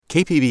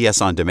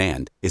KPBS On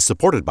Demand is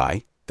supported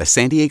by the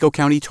San Diego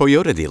County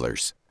Toyota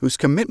dealers, whose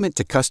commitment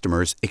to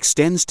customers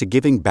extends to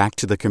giving back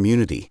to the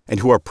community and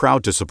who are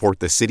proud to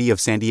support the City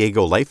of San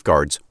Diego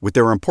lifeguards with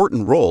their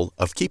important role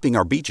of keeping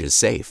our beaches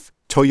safe.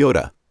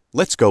 Toyota,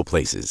 let's go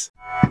places.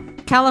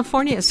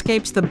 California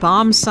escapes the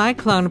bomb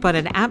cyclone, but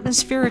an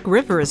atmospheric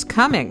river is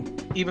coming.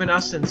 Even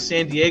us in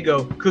San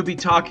Diego could be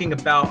talking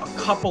about a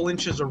couple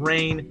inches of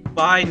rain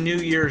by New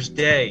Year's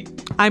Day.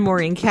 I'm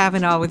Maureen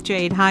Cavanaugh with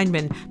Jade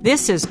Hindman.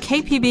 This is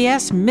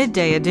KPBS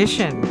Midday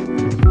Edition.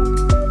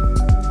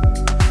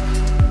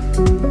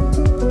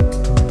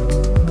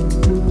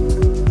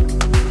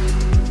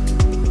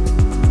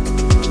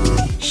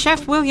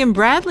 Chef William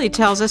Bradley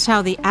tells us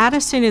how the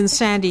Addison in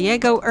San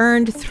Diego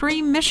earned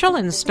 3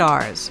 Michelin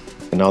stars.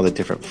 And all the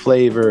different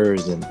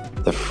flavors and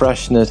the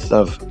freshness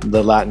of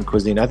the Latin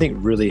cuisine, I think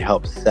really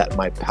helped set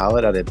my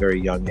palate at a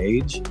very young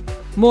age.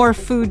 More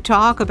food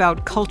talk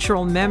about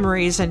cultural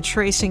memories and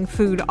tracing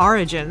food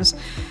origins.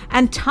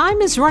 And time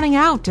is running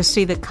out to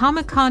see the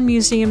Comic-Con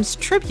Museum's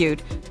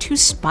tribute to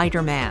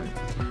Spider-Man.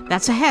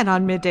 That's ahead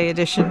on Midday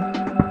Edition.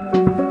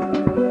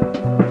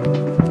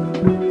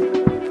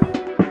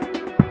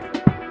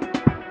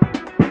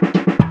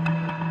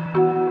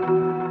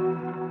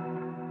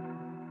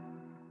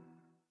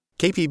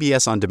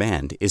 KPBS On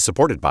Demand is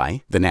supported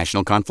by the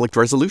National Conflict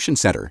Resolution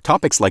Center.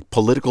 Topics like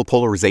political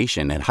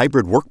polarization and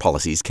hybrid work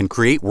policies can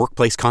create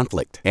workplace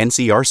conflict.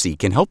 NCRC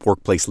can help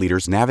workplace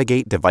leaders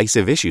navigate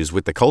divisive issues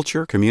with the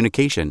Culture,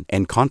 Communication,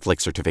 and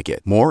Conflict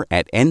Certificate. More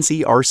at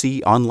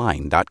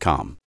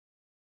ncrconline.com.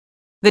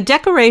 The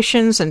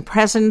decorations and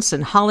presents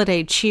and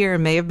holiday cheer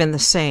may have been the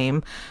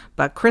same,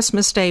 but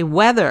Christmas Day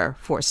weather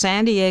for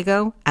San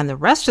Diego and the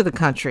rest of the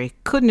country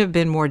couldn't have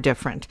been more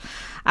different.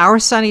 Our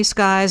sunny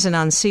skies and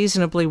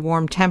unseasonably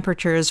warm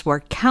temperatures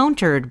were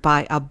countered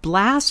by a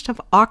blast of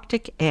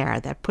Arctic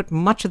air that put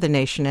much of the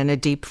nation in a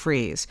deep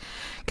freeze.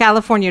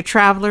 California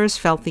travelers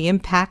felt the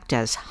impact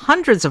as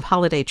hundreds of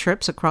holiday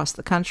trips across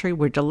the country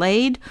were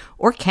delayed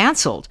or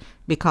canceled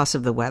because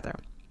of the weather.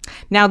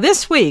 Now,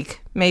 this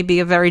week may be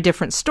a very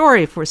different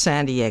story for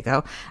San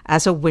Diego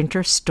as a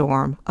winter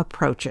storm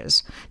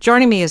approaches.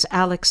 Joining me is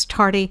Alex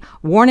Tardy,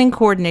 warning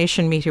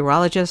coordination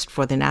meteorologist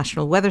for the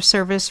National Weather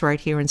Service right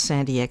here in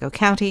San Diego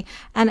County.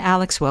 And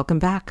Alex, welcome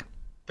back.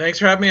 Thanks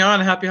for having me on.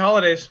 Happy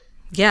holidays.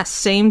 Yes,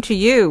 same to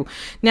you.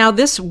 Now,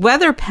 this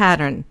weather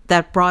pattern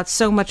that brought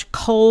so much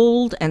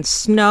cold and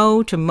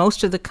snow to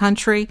most of the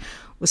country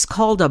was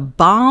called a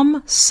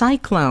bomb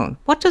cyclone.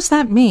 What does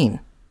that mean?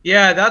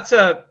 Yeah, that's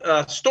a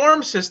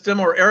storm system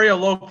or area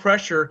low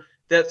pressure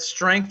that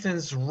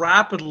strengthens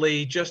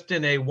rapidly just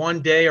in a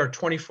 1-day or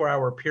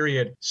 24-hour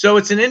period. So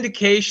it's an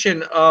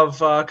indication of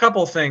a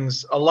couple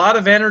things: a lot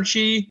of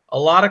energy, a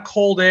lot of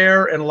cold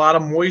air, and a lot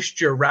of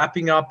moisture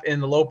wrapping up in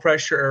the low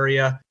pressure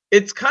area.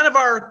 It's kind of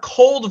our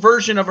cold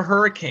version of a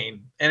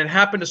hurricane, and it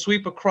happened to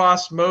sweep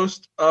across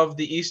most of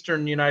the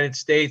eastern United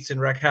States and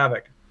wreak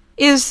havoc.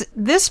 Is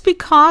this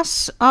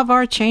because of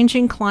our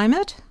changing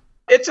climate?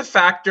 It's a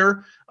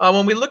factor.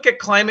 When we look at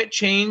climate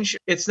change,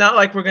 it's not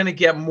like we're going to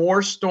get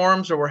more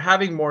storms or we're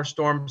having more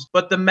storms,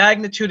 but the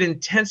magnitude and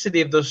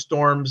intensity of those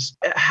storms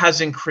has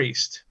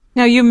increased.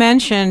 Now, you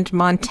mentioned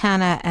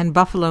Montana and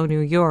Buffalo, New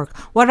York.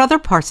 What other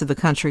parts of the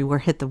country were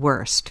hit the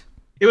worst?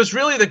 It was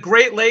really the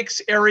Great Lakes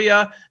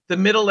area, the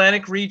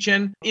Mid-Atlantic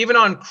region. Even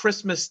on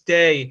Christmas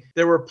Day,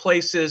 there were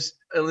places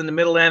in the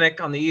Mid-Atlantic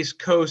on the East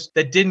Coast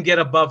that didn't get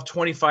above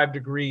 25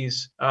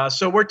 degrees.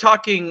 So we're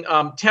talking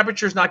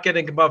temperatures not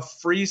getting above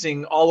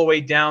freezing all the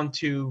way down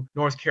to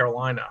North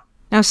Carolina.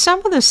 Now,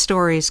 some of the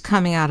stories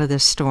coming out of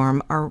this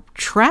storm are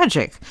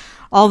tragic.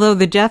 Although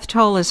the death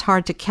toll is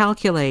hard to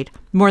calculate,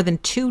 more than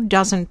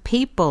 24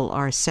 people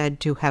are said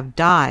to have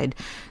died.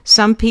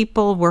 Some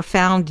people were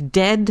found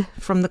dead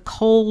from the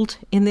cold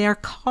in their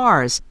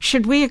cars.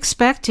 Should we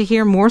expect to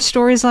hear more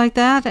stories like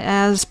that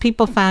as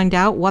people find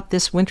out what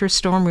this winter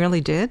storm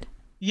really did?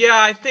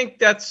 Yeah, I think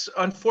that's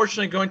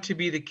unfortunately going to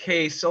be the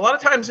case. A lot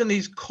of times in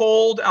these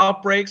cold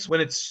outbreaks,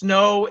 when it's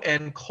snow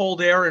and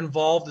cold air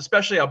involved,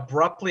 especially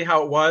abruptly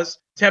how it was,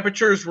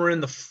 temperatures were in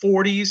the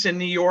 40s in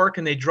New York,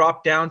 and they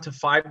dropped down to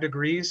 5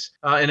 degrees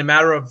in a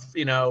matter of,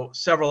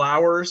 several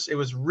hours. It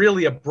was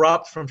really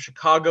abrupt from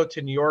Chicago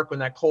to New York when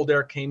that cold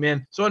air came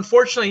in. So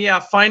unfortunately,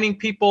 finding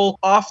people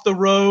off the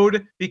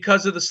road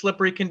because of the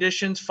slippery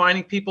conditions,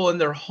 finding people in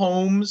their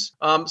homes.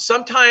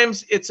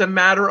 Sometimes it's a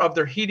matter of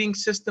their heating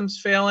systems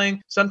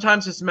failing.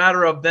 Sometimes it's a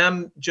matter of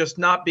them just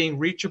not being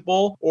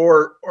reachable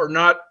or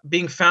not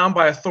being found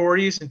by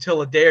authorities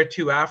until a day or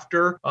two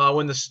after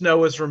when the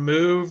snow is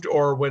removed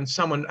or when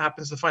someone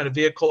happens to find a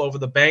vehicle over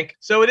the bank.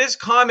 So it is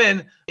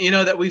common,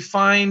 that we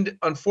find,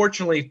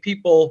 unfortunately,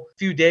 people a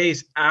few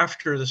days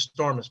after the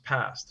storm has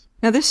passed.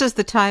 Now, this is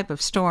the type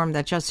of storm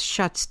that just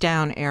shuts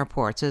down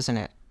airports, isn't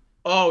it?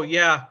 Oh,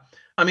 yeah.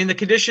 I mean, the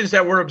conditions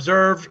that were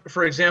observed,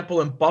 for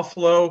example, in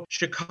Buffalo,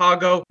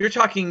 Chicago, you're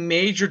talking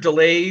major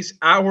delays,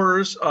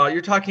 hours,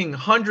 you're talking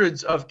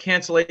hundreds of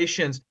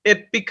cancellations.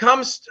 It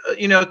becomes,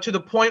 to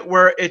the point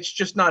where it's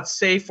just not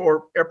safe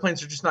or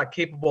airplanes are just not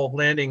capable of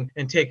landing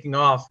and taking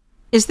off.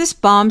 Is this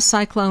bomb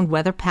cyclone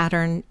weather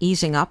pattern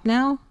easing up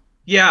now?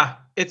 Yeah,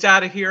 it's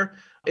out of here.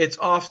 It's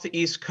off the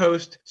East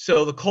Coast.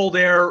 So the cold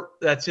air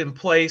that's in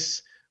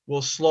place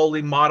will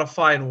slowly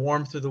modify and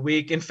warm through the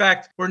week. In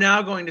fact, we're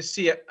now going to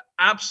see an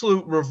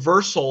absolute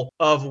reversal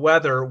of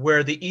weather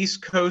where the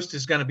East Coast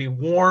is going to be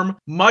warm,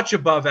 much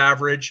above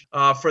average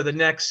for the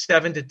next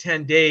 7 to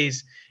 10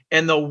 days.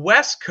 And the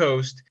West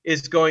Coast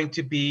is going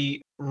to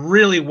be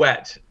really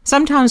wet.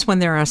 Sometimes when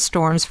there are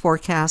storms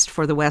forecast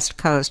for the West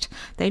Coast,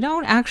 they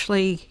don't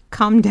actually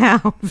come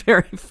down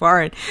very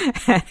far and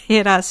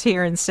hit us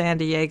here in San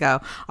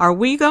Diego. Are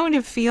we going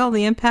to feel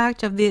the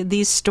impact of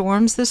these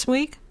storms this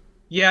week?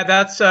 Yeah,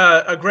 that's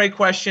a great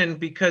question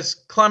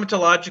because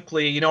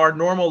climatologically, our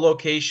normal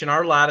location,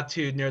 our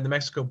latitude near the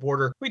Mexico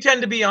border, we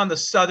tend to be on the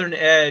southern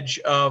edge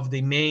of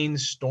the main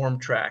storm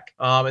track.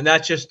 And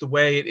that's just the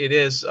way it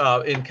is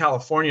in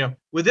California.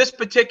 With this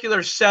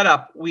particular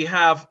setup, we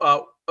have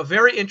a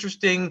very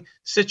interesting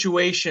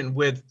situation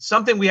with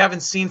something we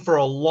haven't seen for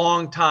a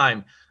long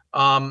time,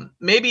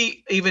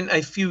 maybe even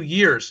a few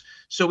years.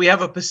 So we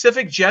have a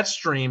Pacific jet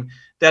stream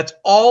that's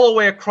all the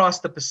way across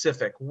the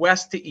Pacific,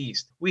 west to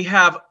east. We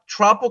have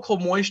tropical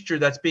moisture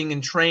that's being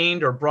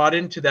entrained or brought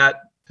into that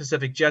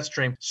Pacific jet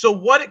stream. So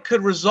what it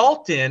could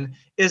result in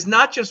is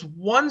not just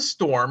one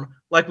storm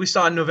like we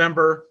saw in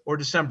November or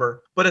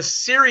December, but a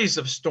series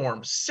of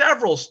storms,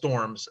 several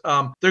storms.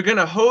 They're going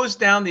to hose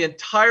down the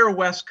entire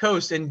West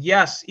Coast. And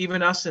yes,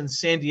 even us in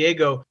San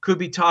Diego could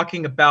be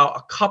talking about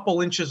a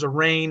couple inches of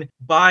rain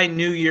by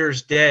New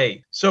Year's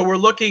Day. So we're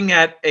looking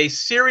at a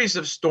series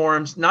of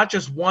storms, not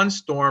just one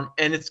storm,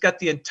 and it's got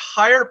the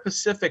entire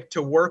Pacific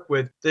to work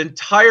with. The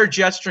entire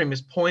jet stream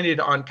is pointed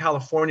on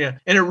California,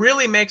 and it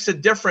really makes a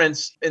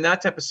difference in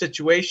that type of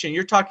situation.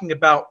 You're talking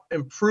about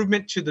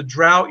improvement to the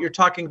drought. You're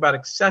talking about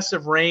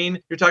excessive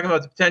rain. You're talking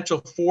about the potential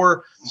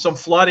for some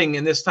flooding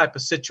in this type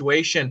of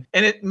situation.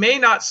 And it may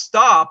not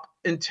stop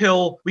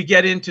until we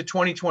get into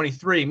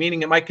 2023,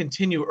 meaning it might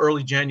continue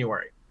early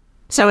January.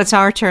 So it's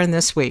our turn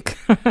this week.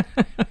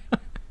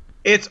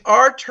 It's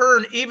our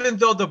turn, even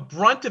though the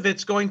brunt of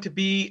it's going to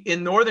be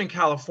in Northern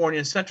California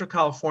and Central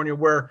California,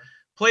 where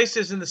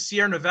places in the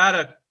Sierra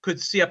Nevada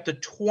could see up to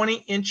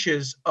 20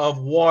 inches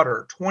of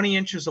water, 20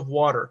 inches of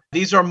water.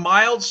 These are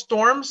mild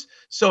storms,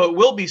 so it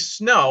will be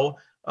snow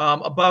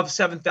above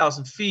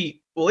 7,000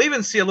 feet. We'll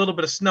even see a little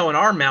bit of snow in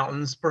our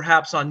mountains,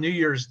 perhaps on New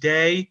Year's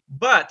Day.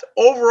 But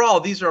overall,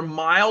 these are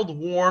mild,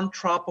 warm,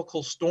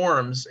 tropical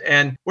storms.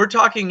 And we're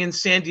talking in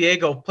San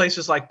Diego,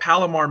 places like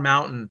Palomar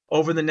Mountain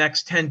over the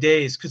next 10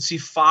 days could see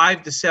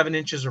 5 to 7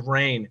 inches of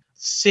rain.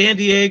 San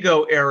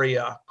Diego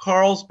area,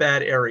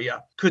 Carlsbad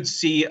area could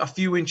see a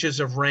few inches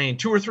of rain,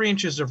 2 or 3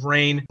 inches of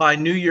rain by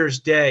New Year's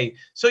Day.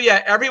 So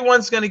yeah,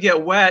 everyone's going to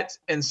get wet,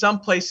 and some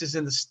places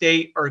in the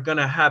state are going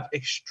to have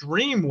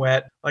extreme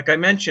wet. Like I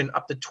mentioned,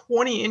 up to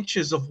 20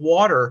 inches of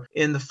water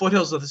in the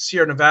foothills of the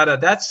Sierra Nevada.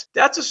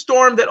 That's a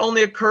storm that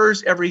only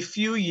occurs every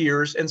few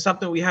years and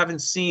something we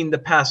haven't seen the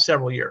past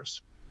several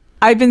years.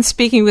 I've been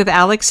speaking with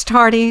Alex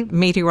Tardy,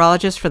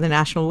 meteorologist for the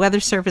National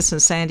Weather Service in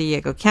San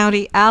Diego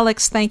County.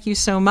 Alex, thank you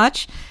so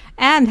much,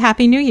 and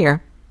Happy New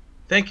Year.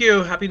 Thank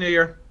you. Happy New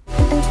Year.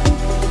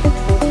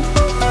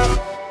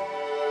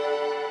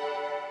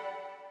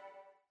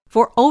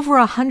 For over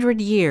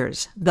 100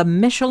 years, the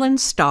Michelin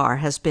star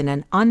has been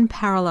an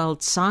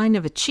unparalleled sign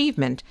of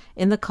achievement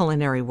in the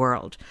culinary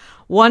world.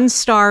 One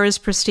star is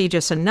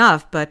prestigious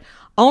enough, but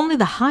only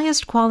the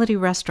highest quality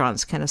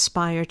restaurants can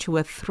aspire to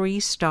a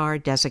 3-star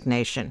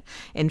designation.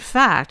 In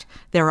fact,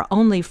 there are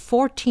only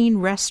 14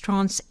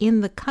 restaurants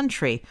in the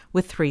country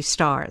with 3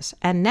 stars,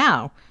 and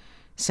now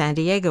San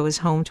Diego is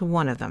home to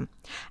one of them.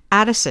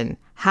 Addison,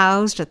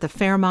 housed at the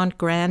Fairmont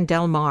Grand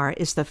Del Mar,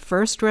 is the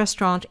first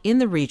restaurant in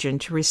the region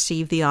to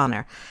receive the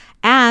honor.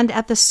 And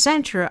at the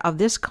center of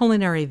this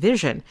culinary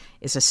vision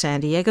is a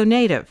San Diego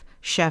native,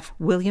 Chef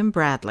William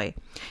Bradley.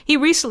 He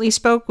recently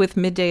spoke with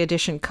Midday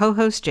Edition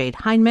co-host Jade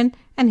Hindman,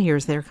 and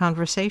here's their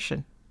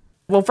conversation.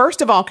 Well,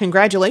 first of all,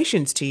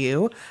 congratulations to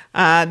you.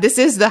 This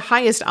is the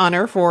highest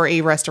honor for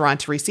a restaurant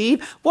to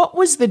receive. What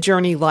was the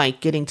journey like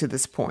getting to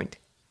this point?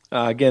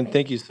 Again,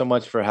 thank you so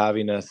much for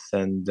having us.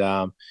 And,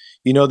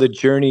 the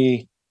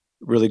journey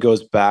really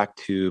goes back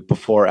to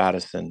before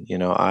Addison.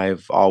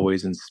 I've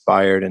always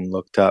inspired and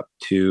looked up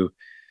to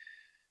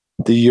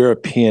the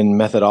European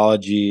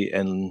methodology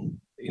and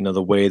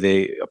the way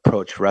they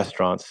approach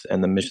restaurants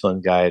and the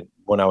Michelin Guide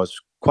when I was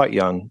quite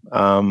young.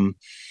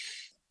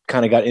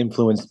 Kind of got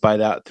influenced by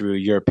that through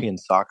European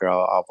soccer.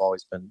 I've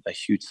always been a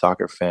huge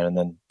soccer fan. And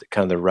then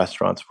kind of the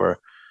restaurants were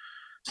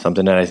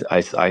something that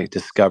I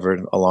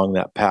discovered along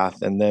that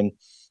path. And then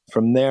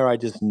from there, I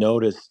just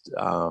noticed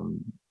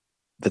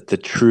that the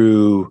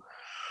true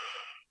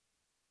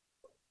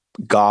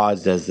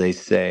gods, as they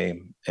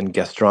say, in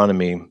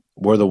gastronomy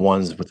were the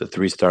ones with the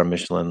 3-star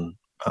Michelin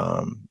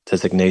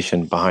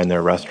designation behind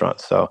their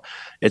restaurants. So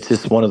it's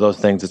just one of those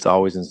things that's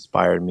always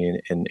inspired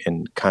me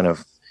and kind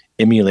of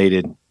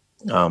emulated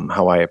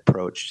how I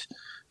approached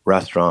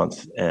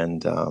restaurants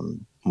and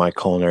my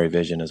culinary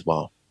vision as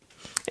well.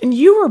 And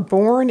you were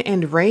born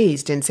and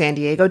raised in San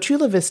Diego,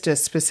 Chula Vista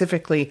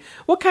specifically.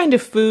 What kind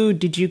of food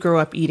did you grow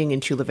up eating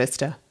in Chula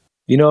Vista?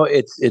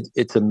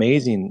 It's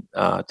amazing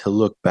to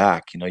look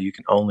back. You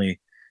can only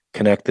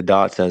connect the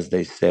dots, as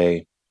they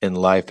say in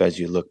life, as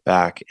you look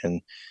back.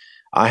 And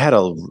I had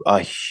a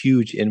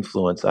huge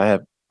influence.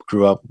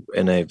 Grew up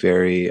in a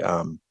very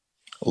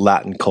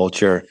Latin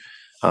culture,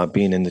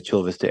 being in the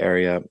Chula Vista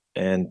area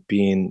and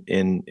being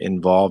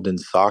involved in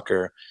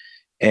soccer,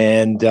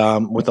 and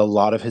with a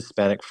lot of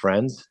Hispanic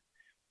friends.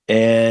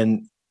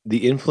 And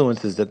the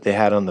influences that they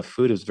had on the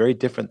food was very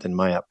different than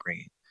my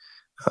upbringing.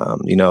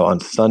 On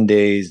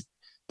Sundays,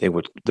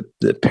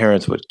 the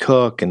parents would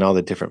cook, and all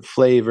the different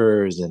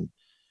flavors and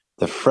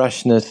the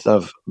freshness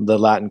of the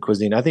Latin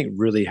cuisine, I think,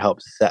 really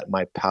helped set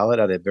my palate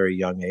at a very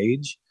young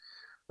age,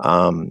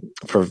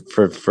 for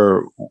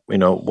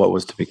what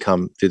was to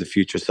become through the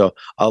future. So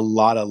a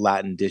lot of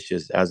Latin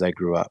dishes as I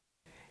grew up.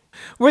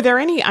 Were there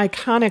any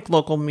iconic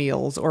local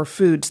meals or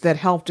foods that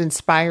helped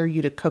inspire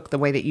you to cook the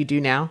way that you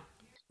do now?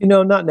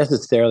 Not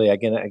necessarily.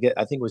 Again,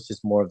 I think it was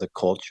just more of the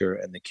culture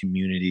and the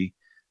community.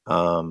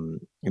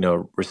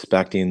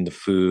 Respecting the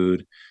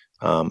food,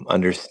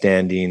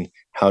 understanding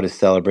how to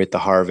celebrate the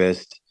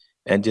harvest,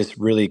 and just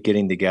really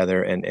getting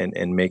together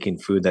and making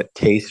food that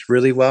tastes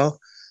really well.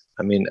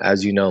 I mean,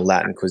 as you know,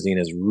 Latin cuisine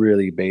is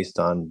really based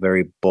on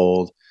very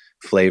bold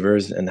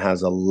flavors and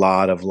has a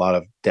lot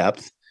of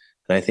depth.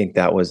 And I think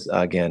that was,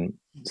 again,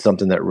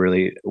 something that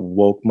really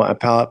woke my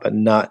palate, but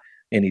not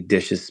any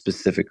dishes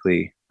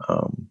specifically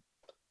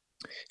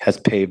has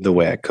paved the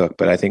way I cook,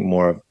 but I think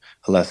more or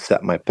less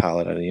set my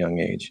palate at a young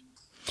age.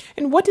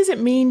 And what does it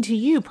mean to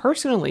you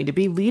personally to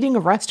be leading a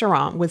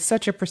restaurant with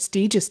such a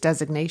prestigious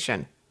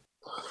designation?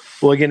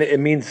 Well, again, it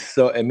means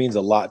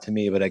a lot to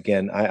me. But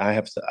again, I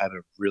have a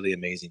really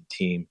amazing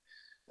team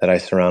that I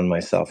surround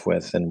myself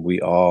with, and we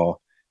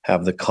all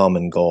have the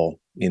common goal.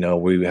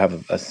 We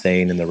have a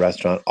saying in the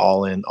restaurant: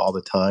 "All in, all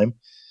the time."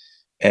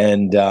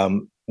 And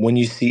when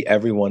you see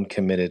everyone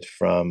committed,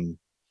 from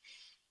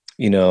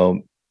you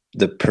know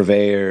the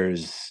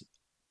purveyors,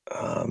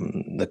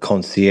 the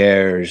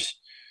concierge,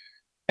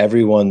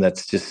 everyone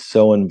that's just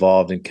so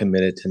involved and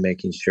committed to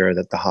making sure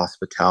that the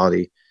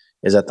hospitality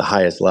is at the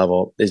highest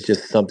level, is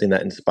just something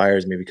that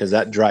inspires me, because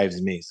that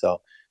drives me.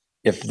 So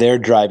if they're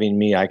driving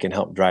me, I can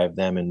help drive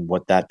them. And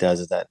what that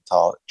does is that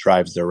all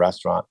drives their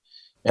restaurant.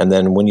 And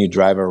then when you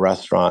drive a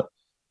restaurant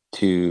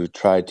to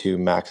try to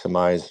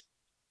maximize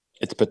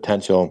its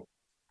potential,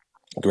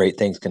 great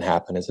things can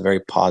happen. It's a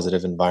very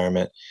positive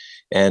environment,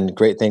 and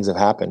great things have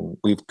happened.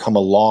 We've come a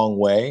long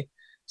way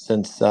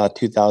since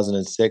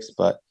 2006,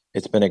 but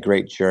it's been a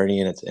great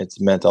journey, and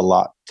it's meant a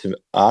lot to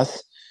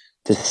us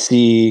to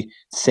see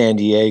San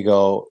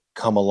Diego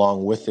come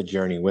along with the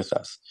journey with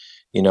us.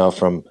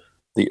 From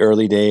the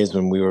early days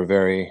when we were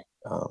very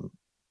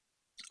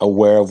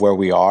aware of where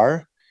we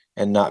are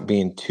and not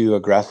being too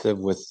aggressive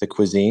with the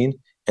cuisine,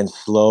 and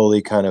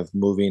slowly kind of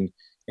moving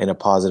in a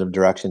positive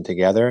direction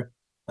together.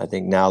 I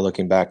think now,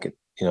 looking back at,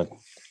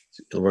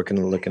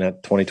 looking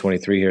at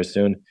 2023 here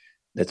soon,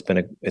 it's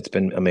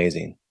been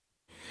amazing.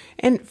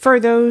 And for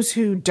those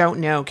who don't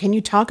know, can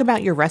you talk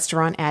about your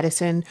restaurant,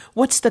 Addison?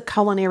 What's the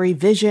culinary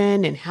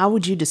vision, and how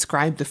would you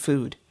describe the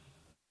food?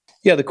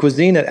 Yeah, the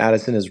cuisine at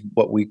Addison is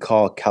what we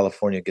call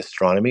California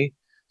gastronomy.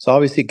 So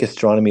obviously,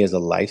 gastronomy is a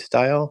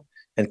lifestyle,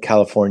 and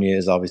California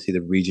is obviously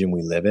the region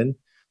we live in.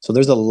 So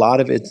there's a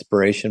lot of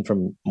inspiration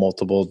from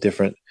multiple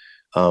different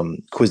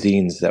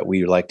cuisines that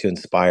we like to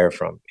inspire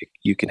from.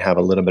 You can have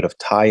a little bit of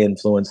Thai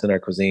influence in our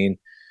cuisine,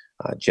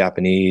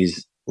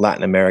 Japanese,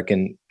 Latin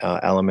American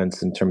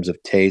elements in terms of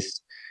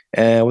taste,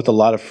 and with a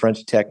lot of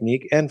French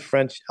technique and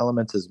French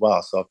elements as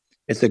well. So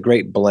it's a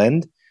great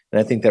blend, and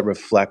I think that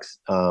reflects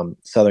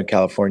Southern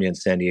California and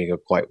San Diego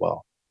quite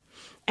well.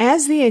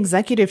 As the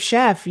executive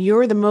chef,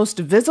 you're the most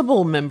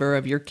visible member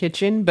of your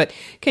kitchen, but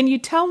can you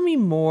tell me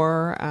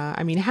more?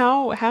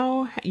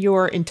 How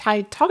your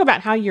entire talk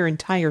about how your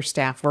entire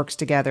staff works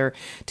together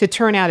to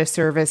turn out a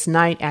service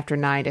night after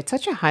night at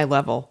such a high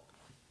level?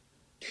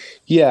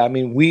 Yeah, I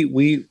mean,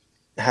 we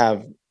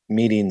have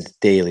meetings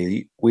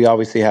daily. We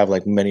obviously have,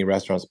 like many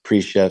restaurants,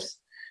 pre-shifts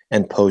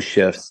and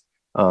post-shifts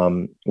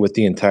with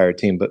the entire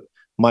team. But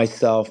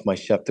myself, my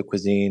chef de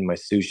cuisine, my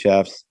sous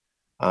chefs,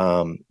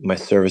 my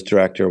service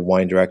director,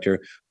 wine director,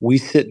 we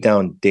sit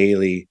down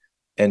daily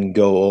and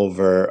go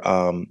over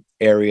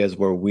areas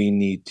where we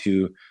need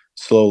to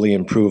slowly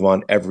improve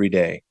on every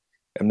day.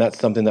 And that's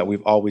something that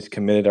we've always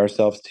committed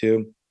ourselves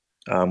to.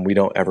 We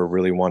don't ever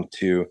really want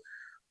to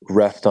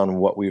rest on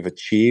what we've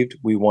achieved.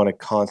 We want to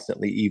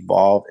constantly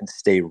evolve and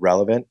stay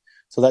relevant.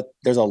 So that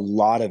there's a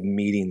lot of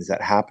meetings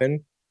that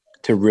happen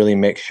to really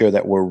make sure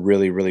that we're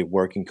really, really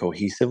working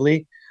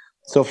cohesively.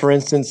 So, for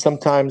instance,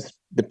 sometimes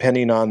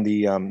depending on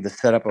the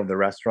setup of the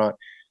restaurant,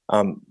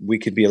 we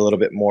could be a little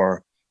bit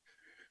more.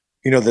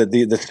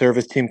 The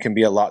service team can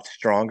be a lot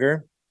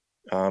stronger,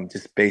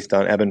 just based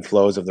on ebb and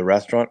flows of the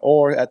restaurant,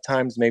 or at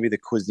times maybe the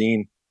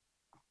cuisine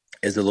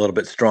is a little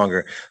bit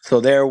stronger.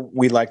 So there,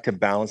 we like to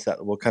balance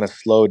that. We'll kind of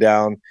slow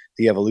down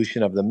the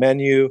evolution of the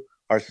menu,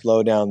 or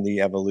slow down the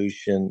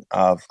evolution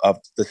of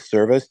the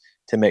service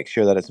to make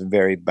sure that it's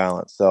very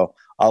balanced. So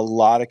a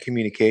lot of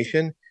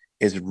communication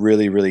is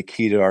really, really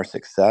key to our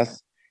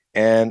success,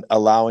 and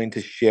allowing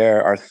to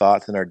share our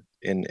thoughts and our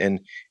in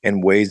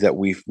ways that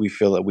we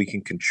feel that we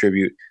can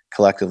contribute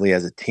collectively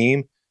as a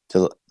team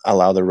to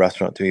allow the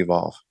restaurant to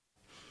evolve.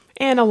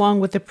 And along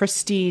with the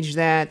prestige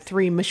that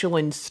 3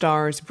 Michelin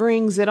stars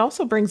brings, it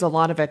also brings a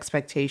lot of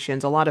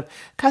expectations, a lot of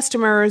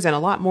customers, and a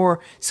lot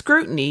more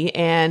scrutiny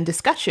and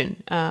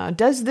discussion.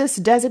 Does this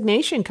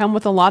designation come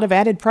with a lot of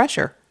added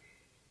pressure?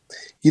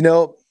 You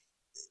know,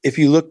 if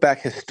you look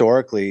back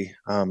historically,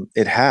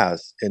 it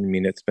has. I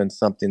mean, it's been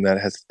something that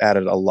has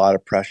added a lot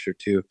of pressure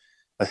to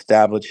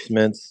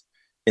establishments,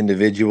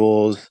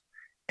 individuals,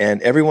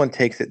 and everyone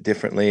takes it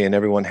differently and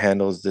everyone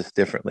handles this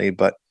differently.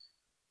 But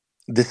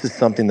this is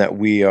something that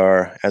we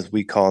are, as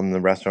we call in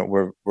the restaurant,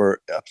 we're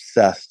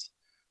obsessed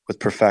with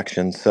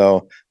perfection.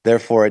 So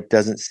therefore, it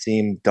doesn't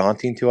seem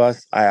daunting to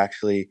us. I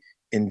actually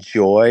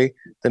enjoy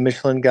the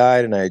Michelin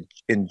Guide, and I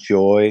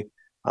enjoy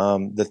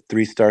the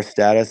 3-star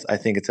status. I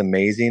think it's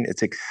amazing.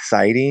 It's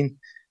exciting,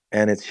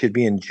 and it should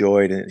be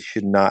enjoyed, and it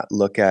should not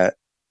look at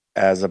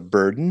as a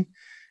burden.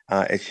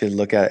 It should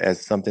look at it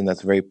as something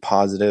that's very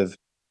positive,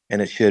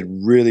 and it should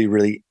really,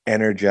 really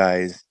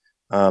energize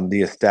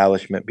the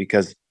establishment,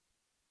 because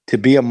to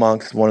be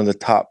amongst one of the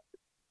top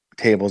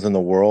tables in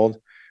the world,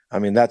 I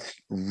mean, that's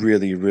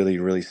really, really,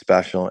 really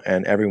special.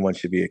 And everyone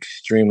should be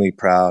extremely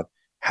proud,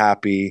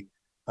 happy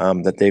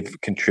that they've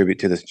contributed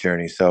to this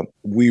journey. So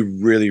we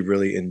really,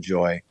 really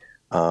enjoy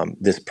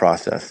this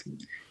process.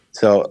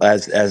 So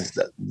as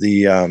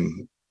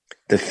the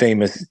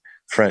famous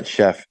French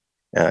chef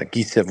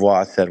Guy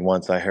Savoy said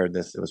once, I heard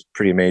this, it was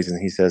pretty amazing.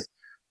 He says,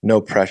 "No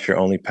pressure,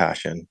 only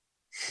passion."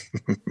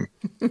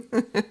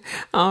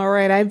 All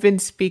right, I've been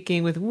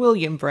speaking with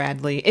William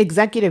Bradley,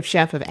 executive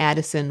chef of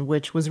Addison,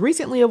 which was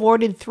recently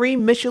awarded 3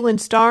 Michelin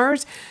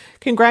stars.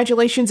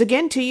 Congratulations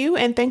again to you,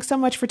 and thanks so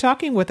much for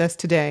talking with us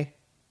today.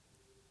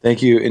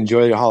 Thank you.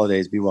 Enjoy your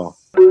holidays. Be well.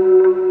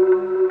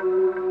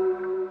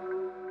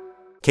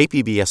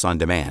 KPBS On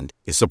Demand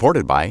is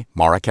supported by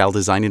Marrokal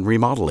Design and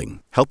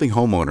Remodeling, helping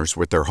homeowners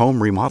with their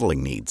home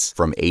remodeling needs.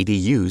 From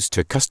ADUs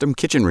to custom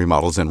kitchen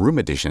remodels and room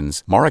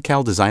additions,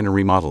 Marrokal Design and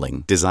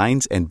Remodeling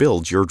designs and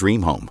builds your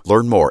dream home.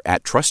 Learn more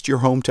at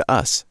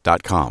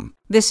trustyourhometous.com.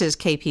 This is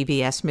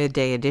KPBS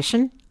Midday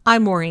Edition.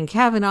 I'm Maureen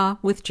Cavanaugh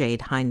with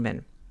Jade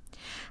Hindman.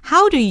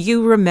 How do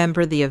you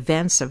remember the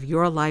events of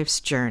your life's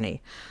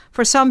journey?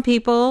 For some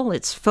people,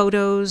 it's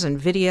photos and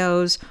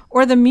videos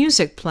or the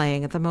music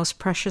playing at the most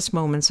precious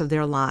moments of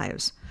their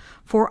lives.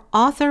 For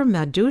author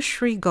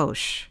Madhushree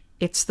Ghosh,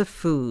 it's the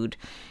food.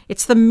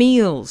 It's the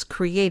meals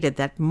created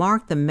that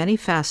mark the many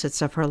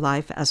facets of her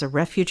life as a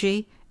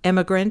refugee,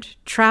 immigrant,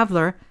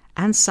 traveler,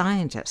 and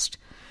scientist.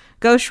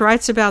 Ghosh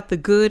writes about the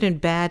good and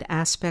bad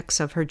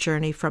aspects of her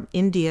journey from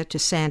India to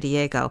San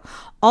Diego,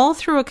 all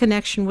through a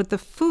connection with the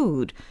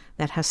food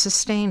that has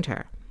sustained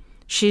her.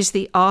 She's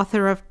the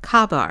author of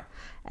Khabar,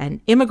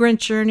 an immigrant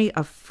journey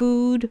of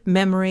food,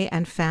 memory,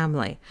 and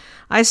family.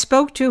 I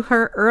spoke to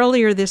her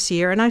earlier this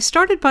year, and I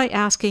started by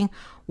asking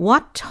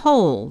what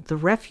toll the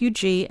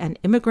refugee and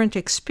immigrant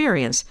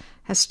experience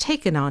has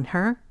taken on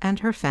her and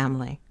her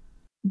family.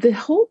 The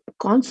whole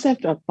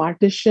concept of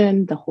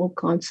partition, the whole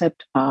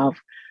concept of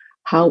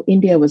how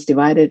India was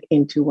divided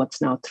into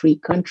what's now 3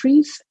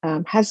 countries,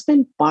 has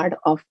been part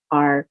of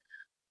our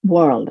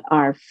world,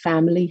 our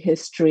family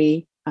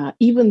history,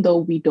 even though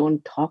we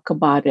don't talk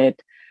about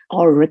it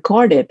or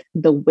record it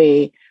the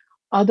way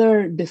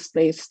other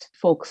displaced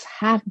folks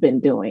have been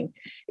doing.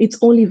 It's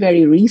only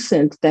very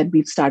recent that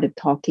we've started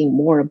talking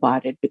more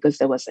about it because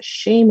there was a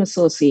shame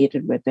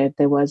associated with it.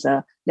 There was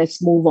a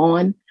let's move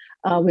on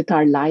with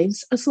our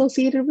lives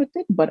associated with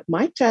it. But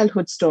my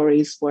childhood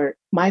stories were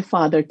my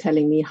father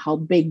telling me how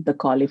big the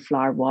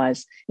cauliflower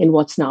was in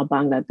what's now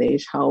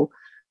Bangladesh, how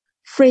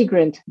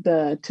fragrant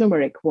the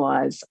turmeric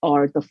was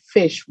or the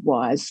fish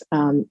was.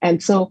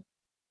 And so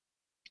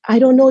I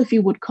don't know if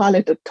you would call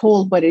it a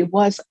toll, but it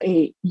was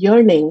a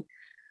yearning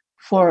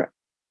for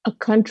a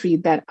country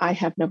that I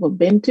have never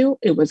been to.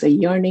 It was a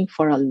yearning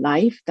for a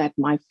life that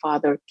my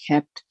father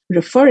kept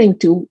referring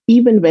to,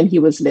 even when he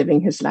was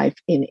living his life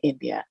in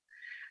India.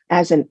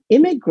 As an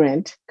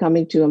immigrant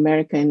coming to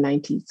America in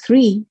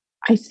 93,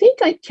 I think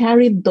I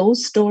carried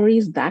those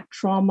stories, that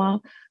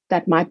trauma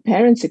that my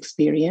parents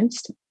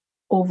experienced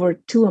over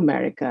to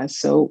America.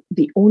 So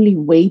the only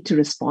way to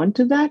respond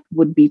to that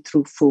would be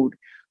through food.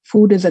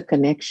 Food is a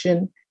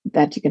connection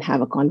that you can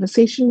have a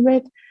conversation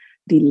with.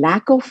 The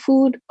lack of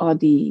food or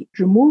the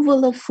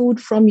removal of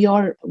food from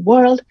your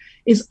world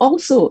is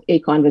also a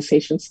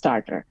conversation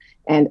starter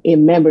and a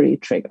memory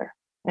trigger.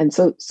 And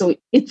so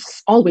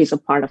it's always a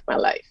part of my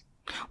life.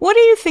 What do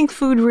you think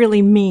food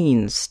really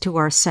means to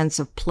our sense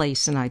of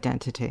place and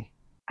identity?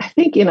 I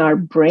think in our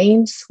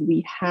brains,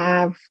 we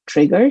have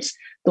triggers.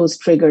 Those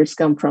triggers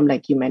come from,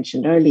 like you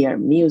mentioned earlier,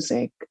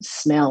 music,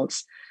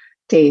 smells,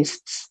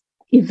 tastes,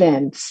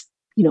 events,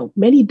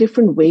 many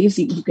different ways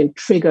you can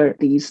trigger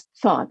these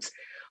thoughts.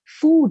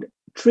 Food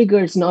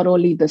triggers not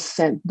only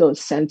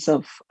those sense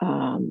of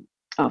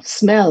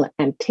smell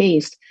and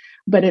taste,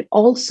 but it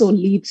also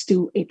leads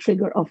to a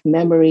trigger of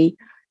memory,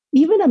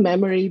 even a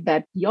memory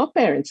that your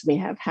parents may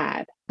have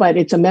had, but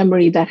it's a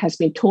memory that has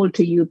been told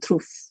to you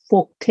through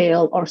folk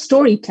tale or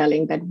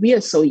storytelling that we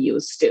are so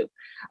used to,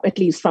 at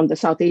least from the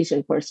South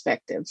Asian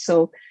perspective.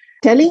 So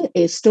telling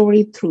a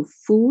story through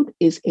food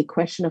is a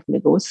question of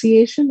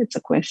negotiation. It's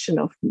a question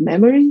of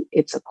memory.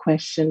 It's a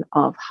question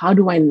of how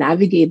do I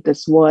navigate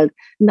this world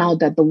now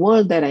that the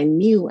world that I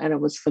knew and I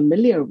was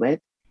familiar with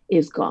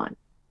is gone.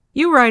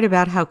 You write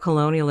about how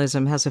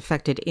colonialism has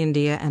affected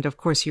India and, of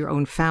course, your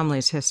own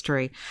family's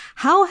history.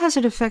 How has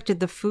it affected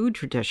the food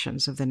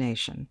traditions of the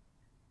nation?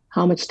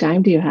 How much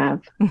time do you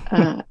have?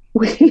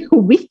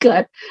 We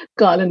got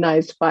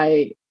colonized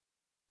by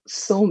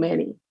so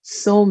many.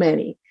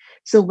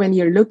 So when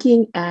you're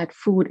looking at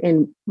food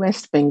in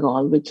West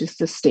Bengal, which is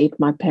the state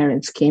my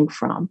parents came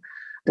from,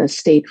 the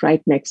state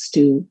right next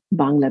to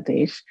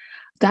Bangladesh,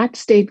 that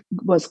state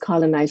was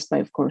colonized by,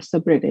 of course, the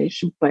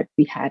British, but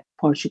we had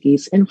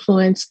Portuguese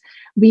influence.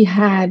 We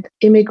had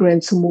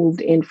immigrants who moved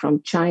in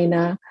from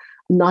China,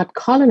 not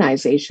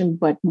colonization,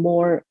 but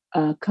more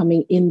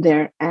coming in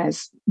there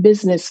as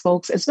business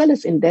folks, as well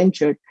as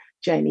indentured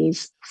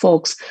Chinese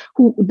folks,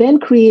 who then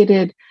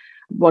created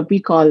what we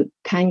call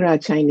Tangra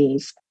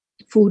Chinese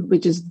food,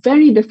 which is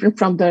very different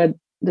from the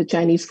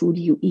Chinese food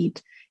you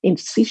eat in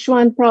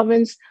Sichuan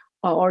province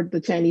or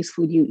the Chinese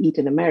food you eat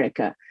in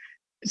America.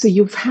 So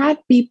you've had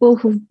people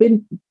who've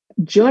been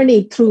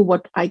journeyed through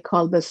what I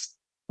call the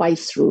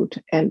spice route.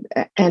 And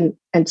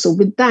so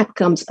with that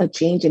comes a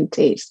change in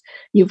taste.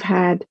 You've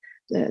had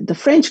the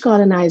French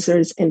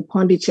colonizers in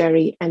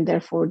Pondicherry, and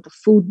therefore the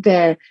food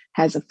there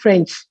has a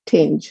French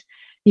tinge.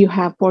 You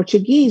have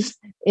Portuguese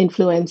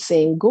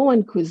influencing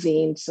Goan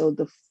cuisine. So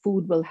the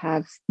food will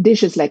have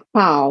dishes like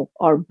pau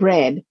or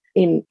bread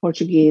in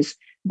Portuguese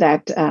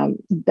that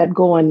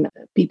Goan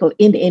people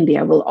in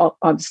India will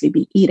obviously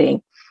be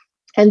eating.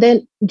 And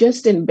then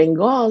just in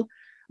Bengal,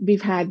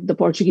 we've had the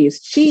Portuguese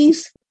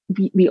cheese.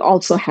 We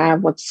also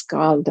have what's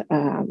called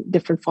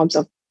different forms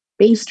of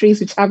pastries,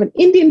 which have an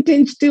Indian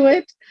tinge to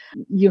it.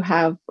 You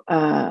have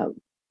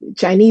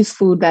Chinese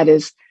food that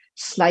is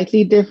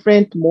slightly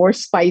different, more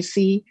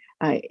spicy,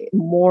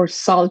 more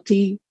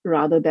salty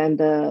rather than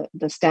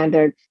the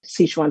standard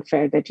Sichuan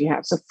fare that you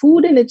have. So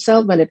food in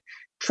itself, when it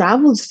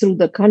travels through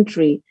the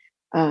country,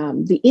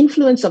 the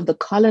influence of the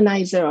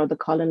colonizer or the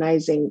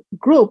colonizing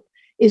group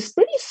is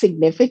pretty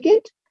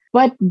significant,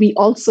 but we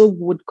also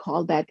would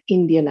call that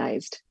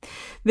Indianized.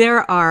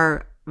 There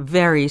are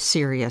very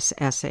serious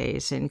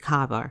essays in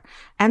Khabar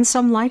and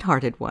some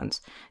lighthearted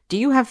ones. Do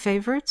you have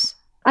favorites?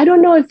 I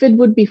don't know if it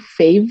would be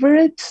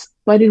favorites,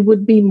 but it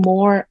would be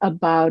more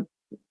about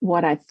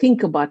what I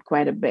think about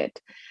quite a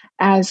bit.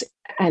 As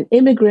an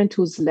immigrant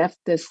who's left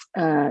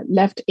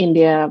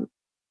India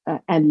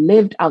and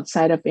lived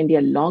outside of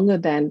India longer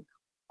than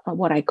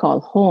what I call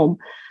home,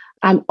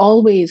 I'm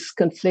always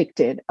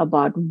conflicted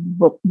about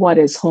what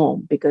is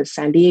home, because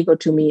San Diego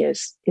to me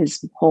is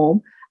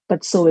home,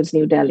 but so is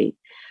New Delhi.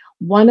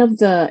 One of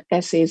the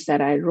essays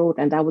that I wrote,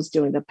 and that was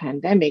during the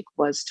pandemic,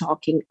 was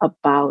talking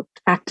about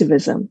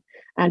activism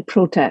and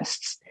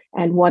protests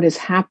and what is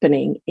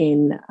happening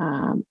in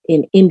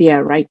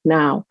India right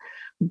now,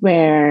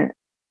 where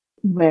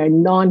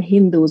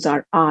non-Hindus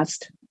are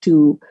asked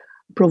to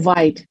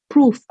provide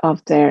proof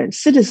of their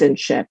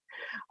citizenship,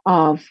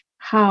 of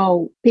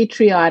how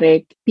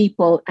patriotic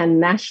people and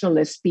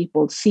nationalist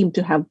people seem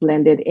to have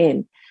blended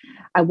in.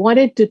 I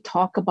wanted to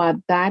talk about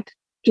that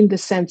in the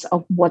sense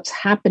of what's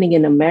happening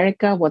in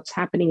America, what's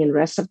happening in the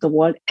rest of the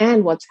world,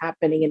 and what's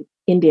happening in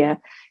India,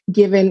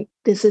 given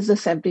this is the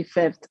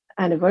 75th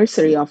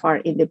anniversary of our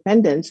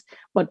independence.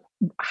 But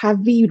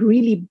have we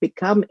really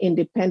become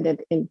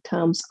independent in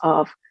terms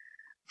of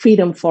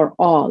freedom for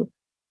all,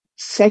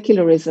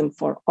 secularism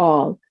for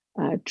all,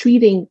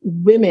 treating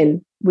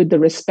women with the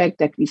respect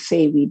that we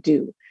say we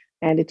do?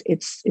 And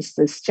it's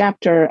this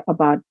chapter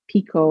about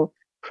Pico,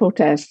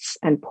 protests,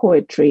 and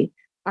poetry.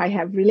 I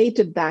have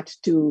related that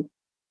to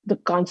the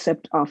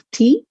concept of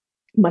tea.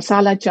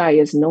 Masala chai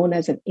is known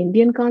as an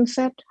Indian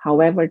concept.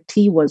 However,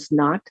 tea was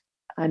not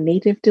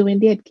native to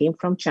India. It came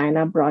from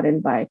China, brought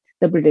in by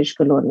the British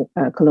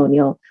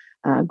colonial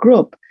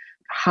group.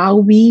 How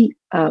we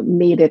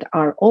made it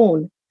our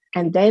own,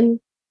 and then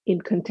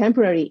in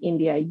contemporary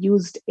India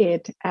used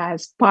it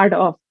as part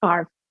of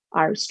our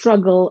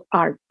struggle,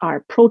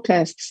 our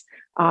protests,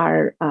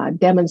 our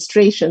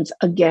demonstrations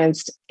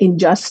against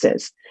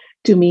injustice,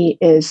 to me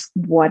is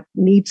what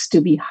needs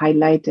to be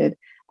highlighted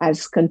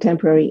as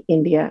contemporary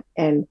India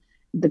and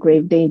the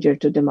grave danger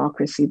to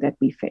democracy that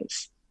we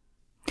face.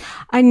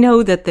 I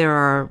know that there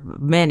are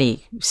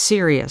many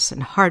serious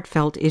and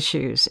heartfelt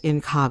issues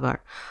in Khabar,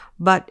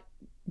 but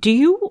do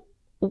you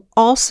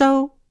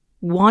also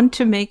want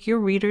to make your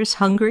readers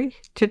hungry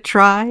to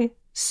try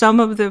some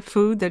of the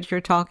food that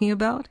you're talking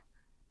about?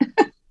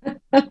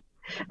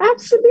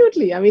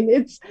 Absolutely. I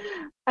mean,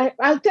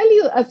 I'll tell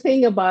you a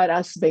thing about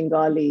us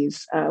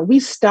Bengalis. We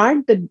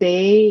start the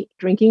day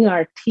drinking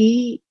our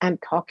tea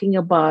and talking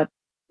about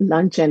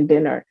lunch and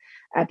dinner.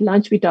 At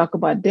lunch, we talk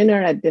about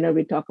dinner. At dinner,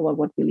 we talk about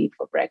what we'll eat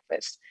for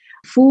breakfast.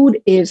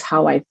 Food is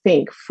how I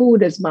think.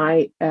 Food is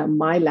my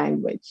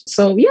language.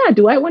 So yeah,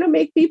 do I want to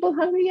make people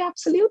hungry?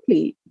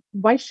 Absolutely.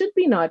 Why should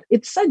we not?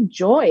 It's such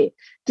joy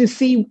to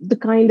see the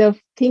kind of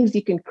things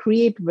you can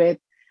create with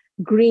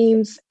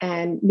greens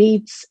and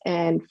meats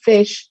and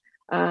fish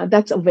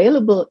that's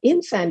available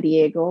in San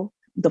Diego.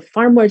 The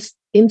farmers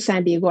in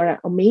San Diego are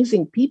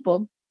amazing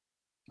people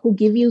who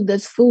give you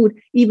this food.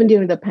 Even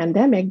during the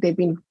pandemic, they've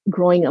been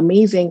growing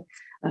amazing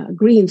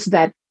greens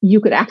that you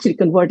could actually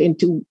convert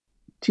into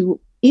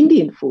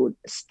Indian food,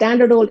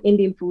 standard old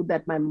Indian food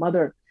that my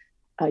mother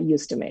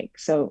used to make.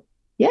 So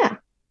yeah,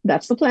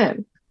 that's the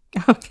plan.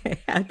 Okay,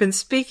 I've been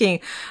speaking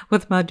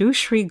with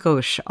Madhushree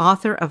Ghosh,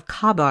 author of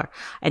Khabar,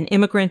 An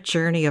Immigrant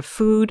Journey of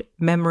Food,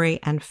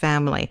 Memory, and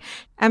Family.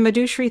 And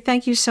Madhushree,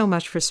 thank you so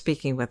much for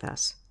speaking with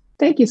us.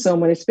 Thank you so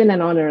much. It's been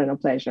an honor and a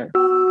pleasure.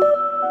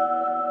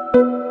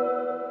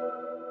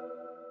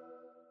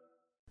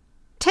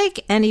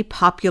 Take any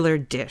popular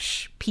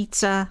dish,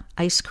 pizza,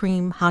 ice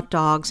cream, hot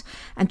dogs,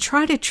 and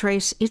try to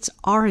trace its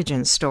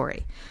origin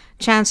story.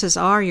 Chances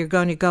are you're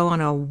going to go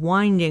on a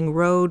winding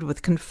road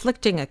with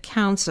conflicting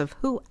accounts of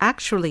who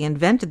actually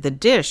invented the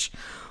dish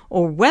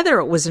or whether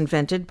it was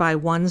invented by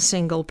one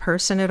single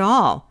person at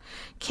all.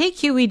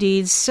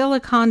 KQED's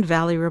Silicon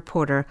Valley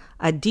reporter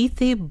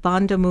Aditi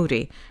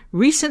Bandamudi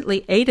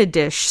recently ate a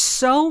dish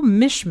so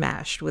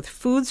mishmashed with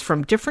foods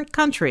from different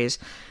countries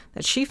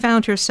that she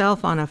found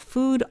herself on a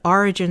food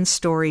origin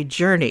story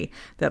journey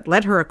that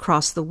led her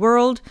across the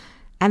world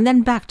and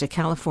then back to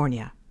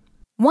California.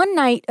 One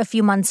night a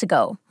few months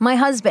ago, my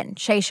husband,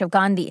 Sheshav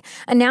Gandhi,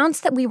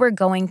 announced that we were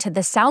going to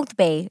the South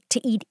Bay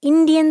to eat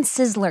Indian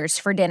sizzlers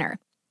for dinner.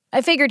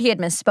 I figured he had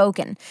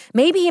misspoken.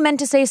 Maybe he meant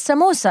to say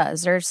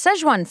samosas or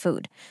Szechuan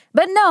food.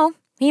 But no,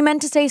 he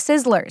meant to say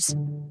sizzlers.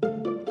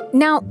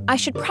 Now, I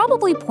should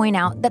probably point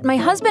out that my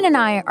husband and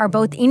I are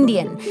both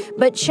Indian,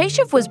 but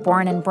Sheshav was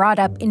born and brought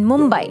up in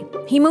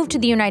Mumbai. He moved to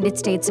the United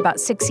States about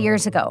 6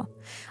 years ago.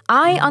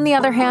 I, on the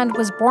other hand,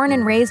 was born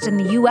and raised in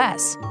the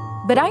U.S.,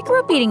 but I grew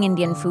up eating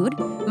Indian food.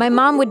 My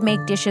mom would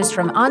make dishes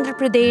from Andhra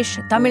Pradesh,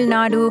 Tamil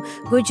Nadu,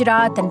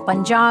 Gujarat, and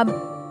Punjab.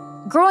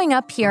 Growing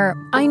up here,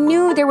 I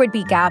knew there would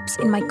be gaps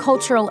in my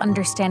cultural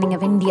understanding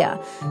of India,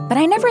 but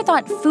I never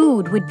thought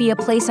food would be a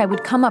place I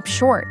would come up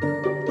short.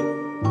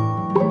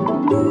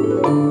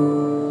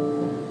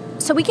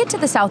 So we get to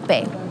the South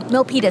Bay,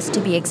 Milpitas to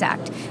be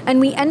exact, and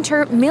we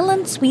enter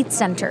Milan Sweets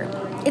Center.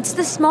 It's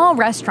the small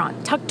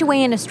restaurant tucked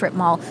away in a strip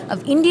mall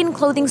of Indian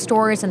clothing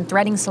stores and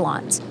threading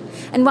salons.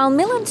 And while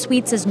Milan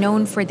Sweets is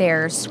known for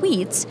their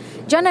sweets,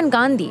 Janan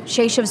Gandhi,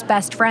 Sheshav's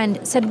best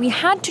friend, said we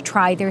had to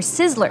try their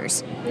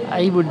sizzlers.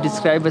 I would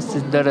describe a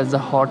sizzler as a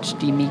hot,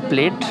 steamy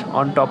plate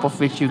on top of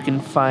which you can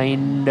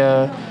find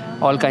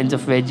all kinds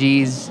of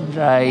veggies,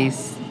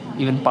 rice,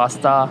 even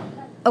pasta.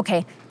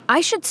 Okay,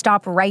 I should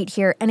stop right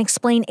here and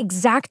explain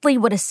exactly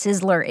what a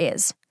sizzler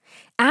is.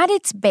 At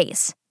its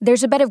base,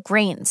 there's a bed of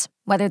grains,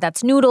 whether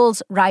that's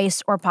noodles,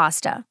 rice, or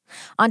pasta.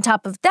 On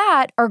top of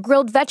that are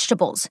grilled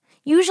vegetables,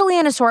 usually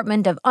an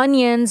assortment of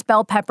onions,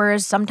 bell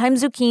peppers,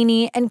 sometimes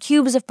zucchini, and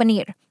cubes of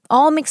paneer,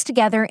 all mixed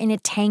together in a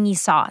tangy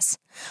sauce.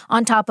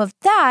 On top of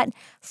that,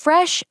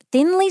 fresh,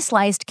 thinly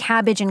sliced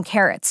cabbage and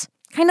carrots,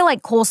 kind of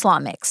like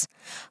coleslaw mix.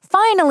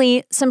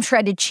 Finally, some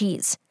shredded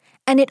cheese.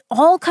 And it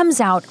all comes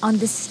out on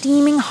this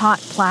steaming hot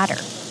platter.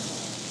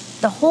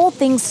 The whole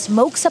thing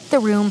smokes up the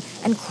room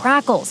and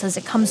crackles as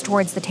it comes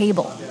towards the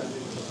table.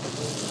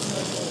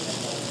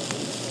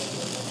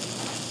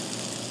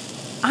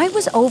 I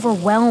was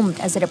overwhelmed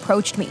as it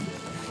approached me.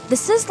 The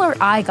sizzler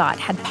I got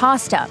had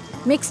pasta,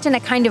 mixed in a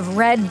kind of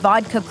red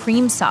vodka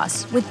cream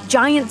sauce with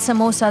giant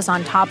samosas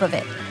on top of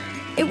it.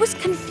 It was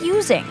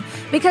confusing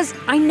because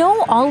I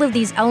know all of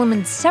these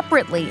elements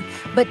separately,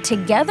 but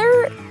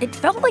together it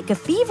felt like a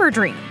fever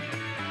dream.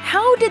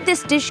 How did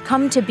this dish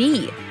come to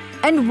be?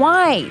 And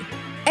why?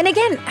 And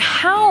again,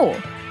 how?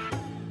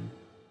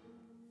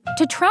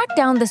 To track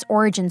down this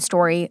origin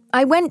story,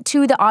 I went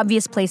to the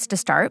obvious place to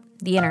start,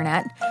 the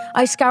internet.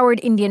 I scoured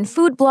Indian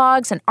food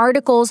blogs and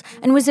articles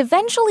and was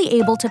eventually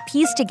able to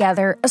piece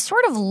together a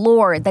sort of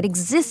lore that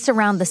exists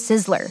around the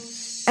sizzler.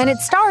 And it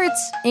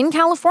starts in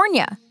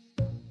California.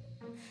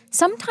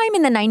 Sometime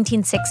in the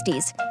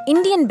 1960s,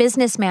 Indian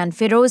businessman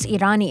Firoz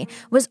Irani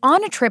was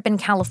on a trip in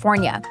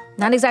California,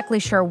 not exactly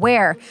sure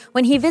where,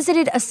 when he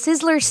visited a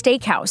Sizzler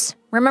steakhouse.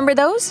 Remember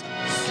those?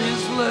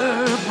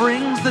 Sizzler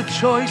brings the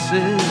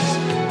choices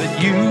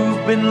that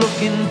you've been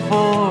looking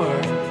for.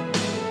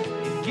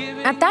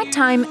 At that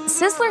time,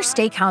 Sizzler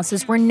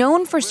steakhouses were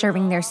known for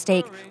serving their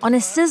steak on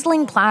a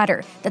sizzling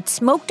platter that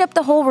smoked up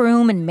the whole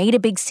room and made a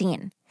big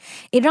scene.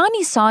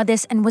 Irani saw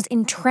this and was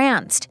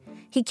entranced.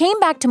 He came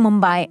back to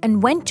Mumbai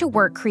and went to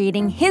work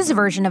creating his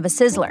version of a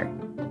sizzler.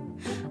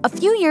 A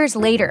few years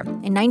later,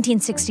 in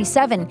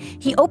 1967,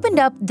 he opened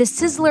up the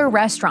Sizzler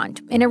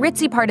restaurant in a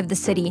ritzy part of the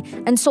city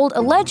and sold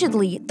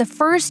allegedly the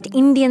first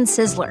Indian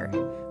sizzler.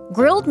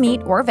 Grilled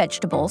meat or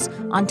vegetables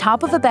on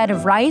top of a bed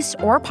of rice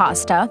or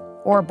pasta,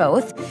 or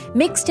both,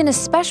 mixed in a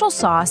special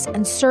sauce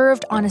and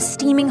served on a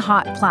steaming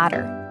hot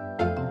platter.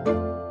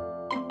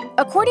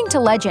 According to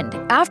legend,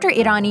 after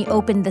Irani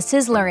opened the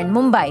Sizzler in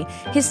Mumbai,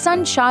 his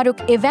son Shah Rukh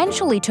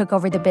eventually took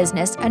over the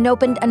business and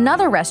opened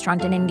another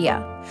restaurant in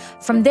India.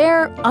 From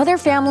there, other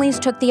families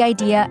took the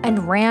idea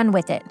and ran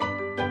with it.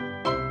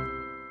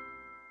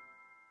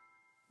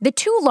 The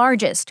two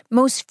largest,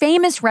 most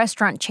famous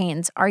restaurant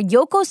chains are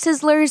Yoko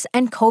Sizzlers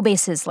and Kobe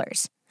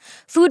Sizzlers.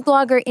 Food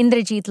blogger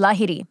Indrajit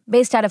Lahiri,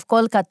 based out of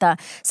Kolkata,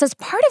 says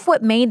part of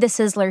what made the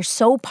Sizzler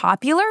so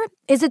popular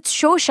is its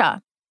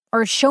shosha,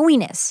 or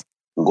showiness.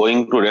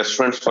 Going to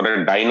restaurants for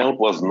a dine-out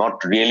was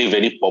not really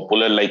very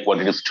popular like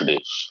what it is today.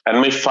 And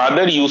my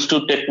father used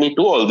to take me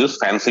to all these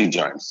fancy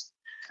joints.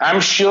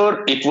 I'm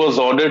sure it was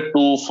ordered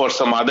for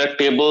some other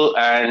table,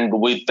 and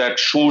with that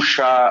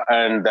shosha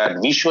and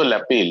that visual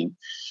appeal,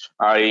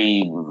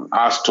 I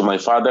asked to my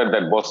father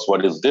that, boss,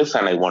 what is this?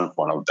 And I want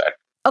one of that.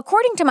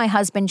 According to my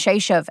husband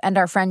Shaishav and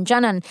our friend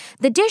Janan,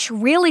 the dish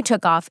really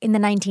took off in the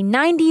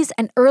 1990s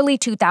and early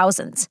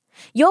 2000s.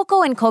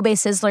 Yoko and Kobe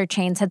Sizzler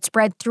chains had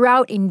spread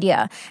throughout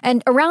India,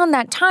 and around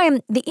that time,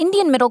 the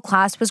Indian middle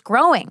class was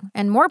growing,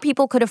 and more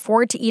people could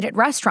afford to eat at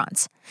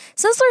restaurants.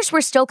 Sizzlers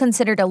were still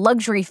considered a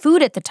luxury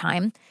food at the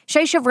time.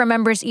 Shaishav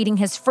remembers eating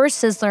his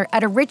first Sizzler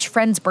at a rich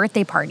friend's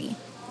birthday party.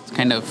 It's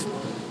kind of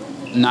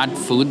not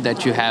food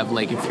that you have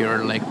like if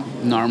you're like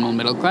normal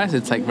middle class.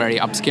 It's like very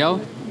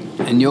upscale.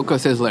 And Yoko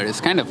Sizzler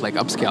is kind of like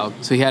upscale.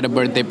 So he had a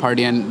birthday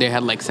party and they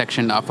had like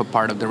sectioned off a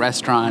part of the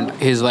restaurant.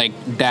 His like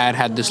dad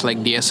had this like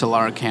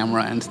DSLR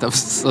camera and stuff.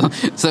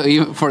 So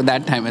even for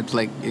that time, it's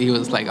like he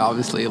was like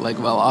obviously like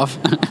well off.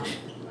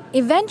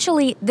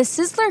 Eventually, the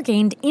Sizzler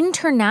gained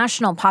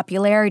international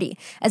popularity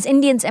as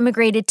Indians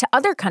immigrated to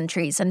other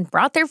countries and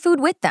brought their food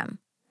with them.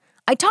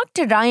 I talked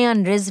to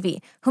Ryan Rizvi,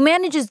 who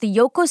manages the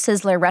Yoko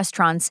Sizzler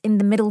restaurants in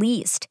the Middle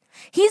East.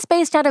 He's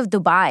based out of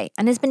Dubai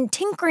and has been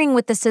tinkering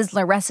with the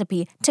Sizzler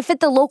recipe to fit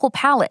the local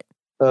palate.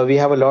 We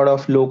have a lot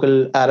of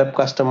local Arab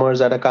customers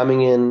that are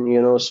coming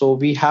in, so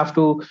we have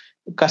to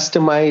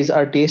customize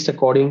our taste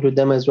according to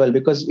them as well.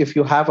 Because if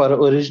you have our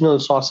original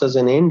sauces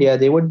in India,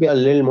 they would be a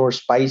little more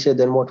spicy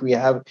than what we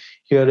have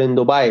here in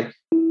Dubai.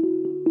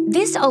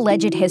 This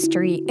alleged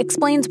history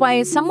explains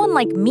why someone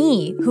like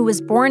me, who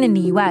was born in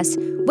the US,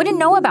 wouldn't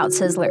know about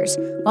Sizzlers,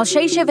 while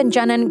Shaishav and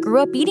Janan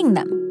grew up eating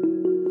them.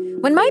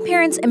 When my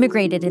parents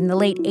immigrated in the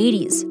late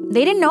 80s,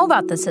 they didn't know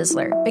about the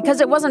Sizzler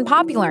because it wasn't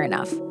popular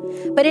enough.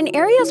 But in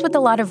areas with a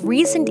lot of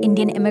recent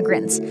Indian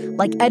immigrants,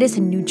 like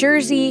Edison, New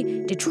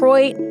Jersey,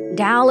 Detroit,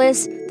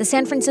 Dallas, the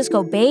San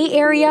Francisco Bay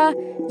Area,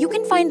 you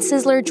can find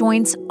Sizzler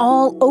joints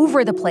all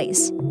over the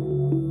place.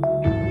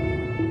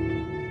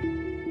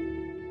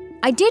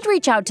 I did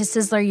reach out to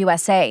Sizzler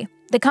USA,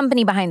 the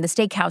company behind the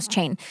steakhouse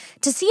chain,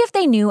 to see if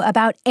they knew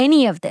about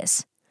any of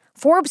this.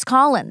 Forbes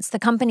Collins, the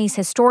company's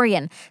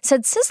historian,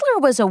 said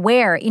Sizzler was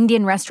aware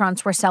Indian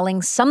restaurants were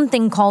selling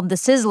something called the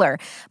Sizzler,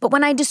 but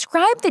when I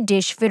described the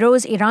dish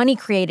Feroz Irani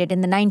created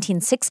in the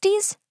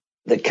 1960s...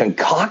 The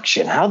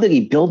concoction, how did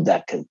he build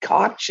that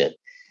concoction?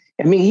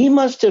 I mean, he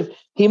must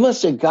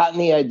have gotten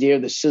the idea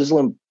of the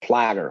sizzling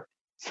platter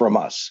from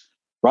us,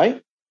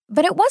 right?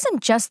 But it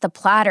wasn't just the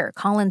platter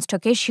Collins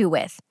took issue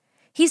with.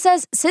 He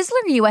says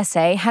Sizzler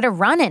USA had a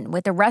run-in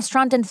with a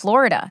restaurant in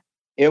Florida.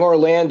 In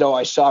Orlando,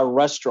 I saw a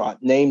restaurant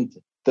named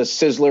the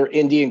Sizzler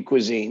Indian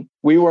Cuisine.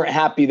 We weren't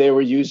happy they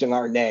were using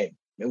our name,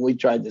 and we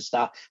tried to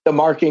stop. The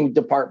marketing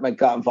department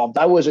got involved.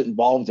 I wasn't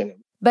involved in it.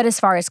 But as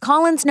far as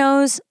Collins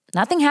knows,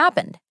 nothing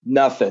happened.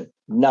 Nothing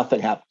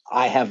happened.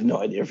 I have no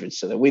idea if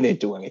it's that. We didn't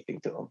do anything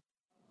to them.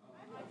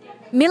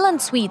 Milan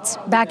Sweets,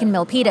 back in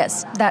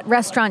Milpitas, that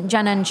restaurant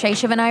Jenna and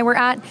Shaishav and I were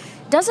at,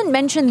 doesn't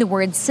mention the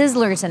word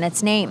Sizzlers in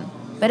its name,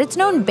 but it's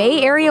known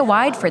Bay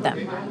Area-wide for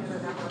them.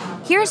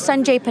 Here's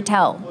Sanjay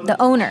Patel, the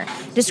owner,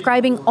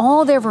 describing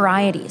all their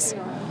varieties.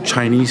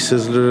 Chinese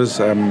sizzlers,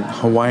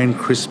 Hawaiian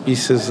crispy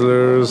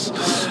sizzlers,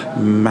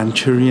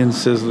 Manchurian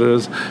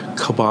sizzlers,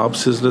 kebab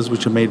sizzlers,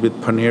 which are made with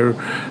paneer,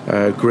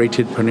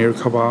 grated paneer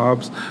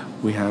kebabs.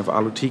 We have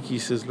aloo tikki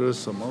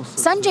sizzlers, samosas.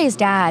 Sanjay's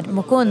dad,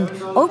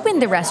 Mukund,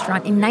 opened the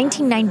restaurant in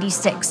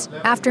 1996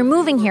 after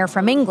moving here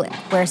from England,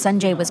 where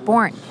Sanjay was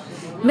born.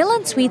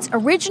 Milan Sweets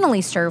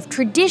originally served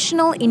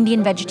traditional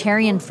Indian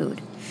vegetarian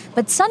food.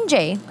 But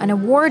Sanjay, an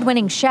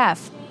award-winning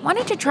chef,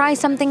 wanted to try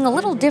something a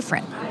little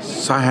different.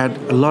 So I had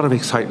a lot of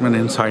excitement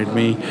inside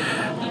me.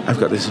 I've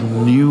got this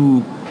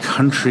new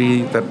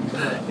country that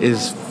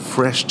is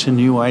fresh to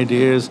new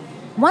ideas.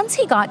 Once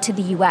he got to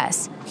the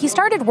U.S., he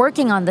started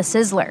working on the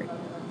Sizzler.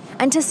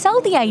 And to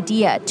sell the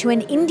idea to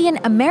an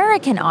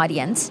Indian-American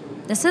audience,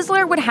 the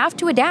Sizzler would have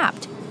to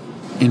adapt.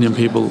 Indian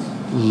people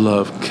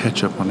love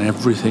ketchup on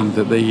everything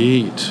that they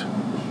eat.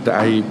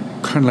 I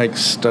kind of like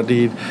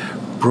studied,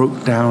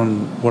 broke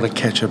down what a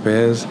ketchup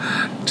is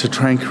to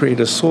try and create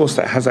a sauce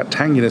that has that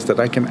tanginess that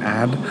I can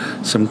add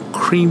some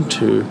cream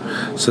to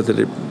so that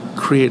it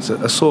creates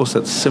a sauce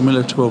that's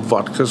similar to a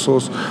vodka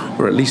sauce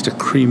or at least a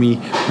creamy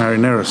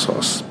marinara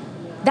sauce.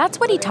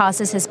 That's what he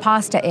tosses his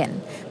pasta in,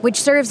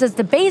 which serves as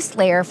the base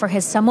layer for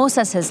his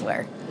samosa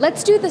sizzler.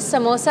 Let's do the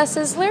samosa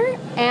sizzler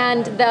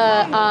and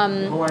the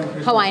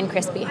Hawaiian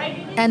crispy.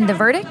 And the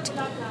verdict?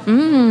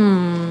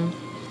 You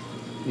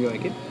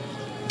like it?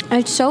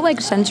 It's so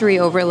like sensory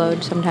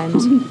overload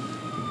sometimes.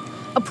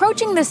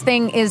 Approaching this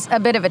thing is a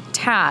bit of a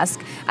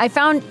task. I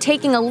found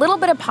taking a little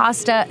bit of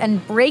pasta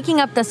and breaking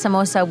up the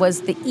samosa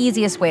was the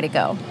easiest way to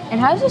go. It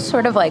has this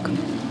sort of like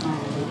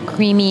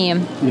creamy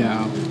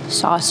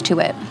sauce to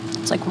it.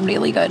 It's like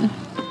really good.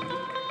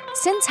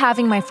 Since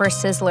having my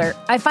first sizzler,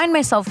 I find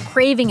myself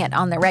craving it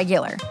on the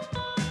regular.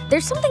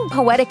 There's something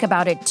poetic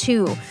about it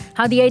too,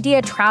 how the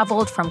idea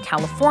traveled from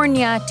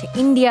California to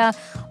India,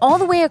 all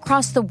the way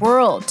across the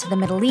world to the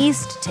Middle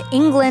East, to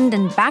England,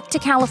 and back to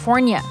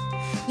California.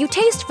 You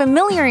taste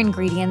familiar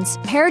ingredients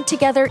paired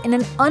together in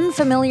an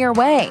unfamiliar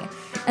way,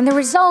 and the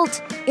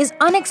result is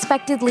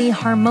unexpectedly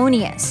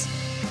harmonious.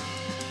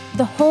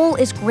 The whole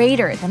is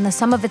greater than the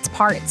sum of its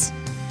parts.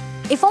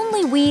 If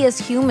only we as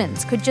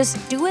humans could just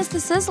do as the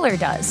sizzler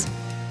does,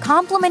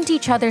 complement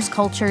each other's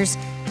cultures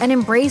and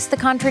embrace the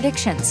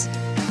contradictions.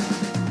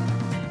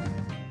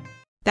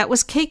 That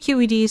was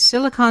KQED's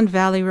Silicon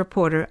Valley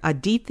reporter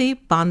Aditi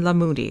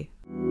Bandlamudi.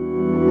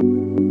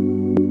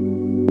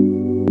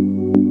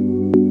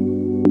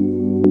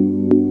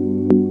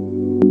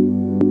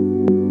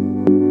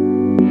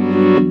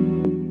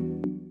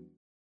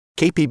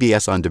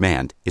 KPBS On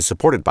Demand is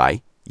supported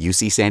by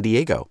UC San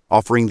Diego,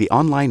 offering the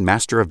online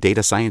Master of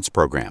Data Science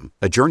program,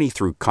 a journey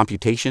through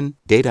computation,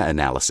 data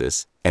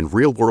analysis, and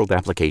real-world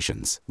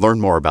applications. Learn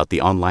more about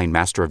the online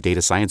Master of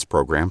Data Science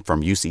program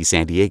from UC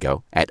San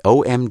Diego at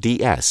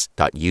omds.ucsd.edu.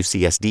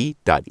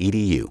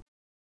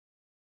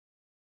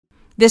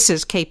 This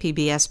is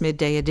KPBS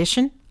Midday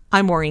Edition.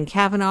 I'm Maureen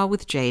Cavanaugh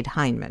with Jade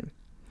Hindman.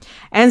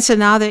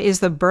 Ensenada is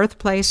the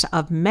birthplace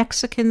of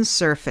Mexican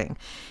surfing.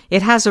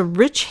 It has a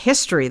rich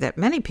history that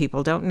many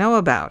people don't know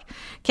about.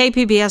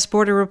 KPBS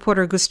border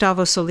reporter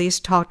Gustavo Solis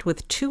talked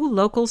with two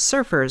local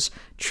surfers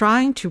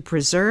trying to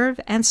preserve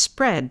and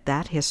spread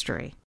that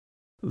history.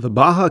 The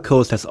Baja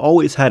Coast has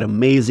always had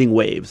amazing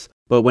waves,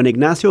 but when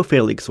Ignacio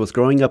Felix was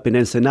growing up in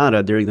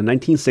Ensenada during the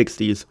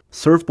 1960s,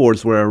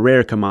 surfboards were a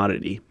rare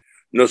commodity.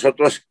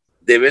 Nosotros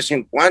de vez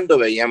en cuando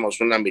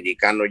veíamos un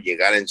americano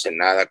llegar a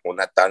Ensenada con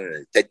una tabla en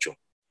el techo.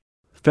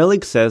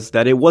 Felix says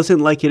that it wasn't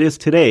like it is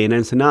today in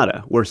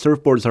Ensenada, where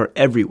surfboards are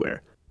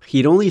everywhere.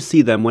 He'd only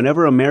see them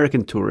whenever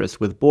American tourists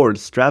with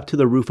boards strapped to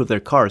the roof of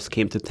their cars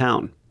came to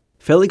town.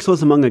 Felix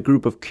was among a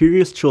group of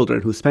curious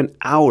children who spent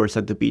hours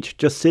at the beach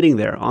just sitting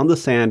there on the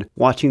sand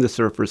watching the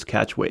surfers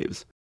catch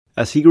waves.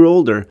 As he grew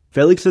older,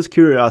 Felix's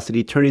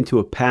curiosity turned into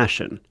a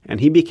passion,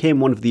 and he became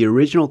one of the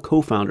original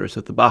co-founders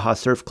of the Baja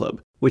Surf Club,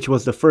 which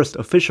was the first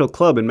official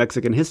club in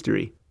Mexican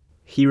history.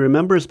 He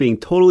remembers being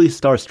totally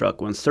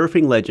starstruck when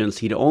surfing legends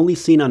he'd only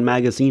seen on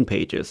magazine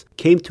pages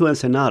came to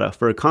Ensenada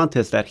for a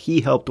contest that he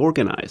helped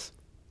organize.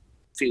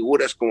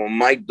 Figuras como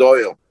Mike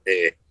Doyle,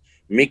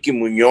 Mickey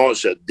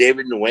Muñoz,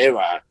 David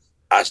Nueva,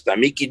 hasta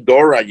Mickey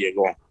Dora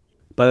llegó.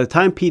 By the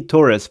time Pete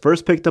Torres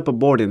first picked up a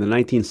board in the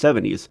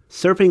 1970s,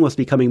 surfing was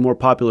becoming more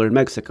popular in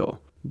Mexico,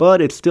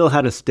 but it still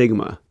had a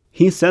stigma.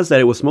 He says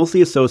that it was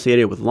mostly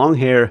associated with long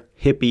hair,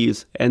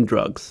 hippies, and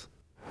drugs.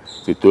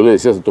 Si tú le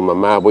decías a tu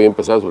mamá, voy a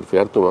empezar a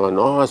surfear, tu mamá,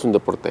 no, es un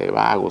deporte de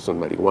vagos, son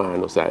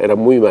marihuanos, o sea, era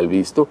muy mal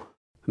visto.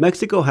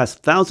 Mexico has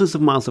thousands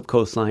of miles of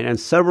coastline and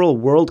several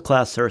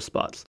world-class surf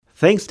spots.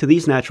 Thanks to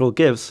these natural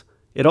gifts,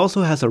 it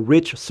also has a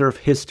rich surf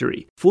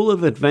history, full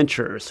of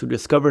adventurers who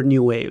discovered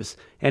new waves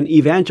and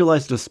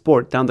evangelized the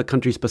sport down the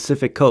country's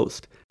Pacific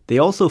coast. They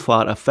also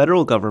fought a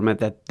federal government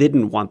that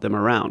didn't want them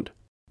around.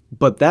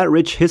 But that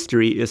rich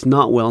history is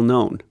not well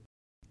known.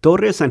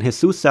 Torres and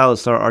Jesus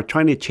Salazar are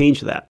trying to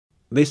change that.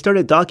 They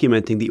started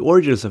documenting the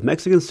origins of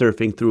Mexican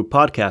surfing through a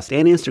podcast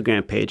and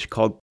Instagram page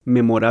called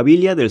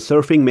Memorabilia del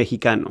Surfing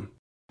Mexicano.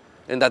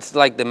 And that's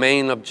like the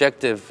main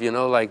objective,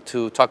 like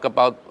to talk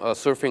about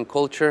surfing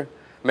culture,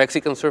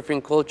 Mexican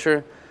surfing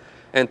culture,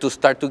 and to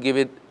start to give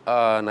it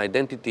an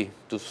identity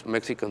to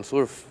Mexican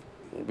surf,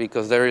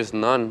 because there is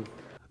none.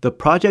 The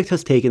project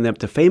has taken them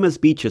to famous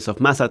beaches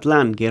of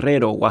Mazatlan,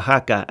 Guerrero,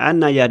 Oaxaca,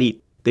 and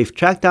Nayarit. They've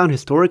tracked down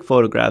historic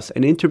photographs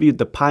and interviewed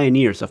the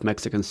pioneers of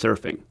Mexican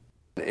surfing.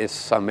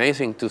 It's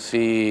amazing to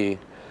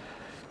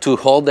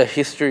hold the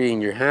history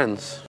in your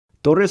hands.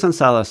 Torres and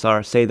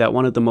Salazar say that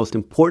one of the most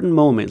important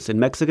moments in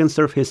Mexican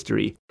surf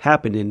history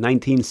happened in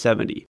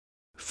 1970.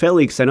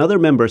 Felix and other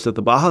members of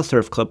the Baja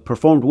Surf Club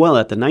performed well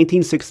at the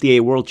 1968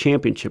 World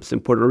Championships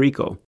in Puerto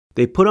Rico.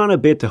 They put on a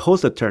bid to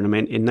host the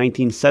tournament in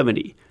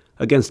 1970.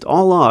 Against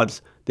all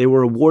odds, they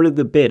were awarded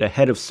the bid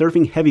ahead of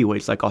surfing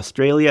heavyweights like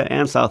Australia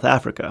and South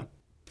Africa.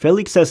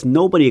 Felix says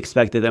nobody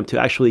expected them to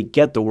actually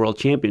get the World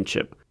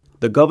Championship.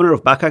 The governor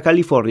of Baja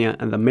California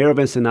and the mayor of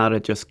Ensenada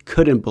just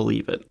couldn't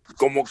believe it.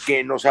 Como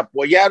que nos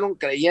apoyaron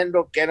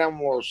creyendo que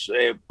éramos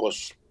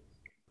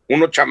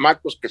unos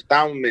chamacos que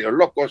estábamos medio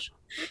locos,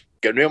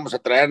 que no íbamos a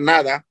traer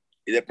nada,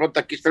 y de pronto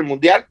aquí está el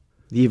mundial.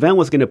 The event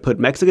was going to put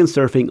Mexican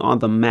surfing on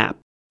the map,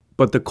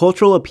 but the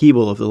cultural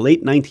upheaval of the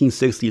late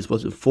 1960s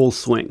was in full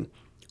swing.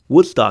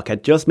 Woodstock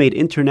had just made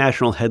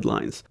international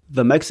headlines.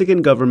 The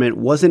Mexican government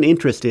wasn't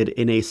interested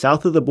in a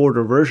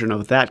south-of-the-border version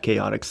of that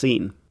chaotic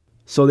scene.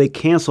 So they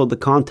canceled the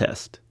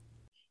contest.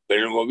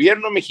 Pero el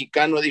gobierno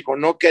mexicano dijo,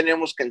 no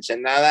queremos que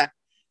Ensenada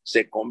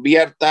se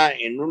convierta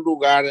en un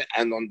lugar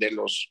en donde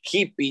los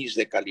hippies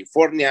de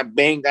California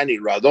vengan y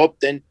lo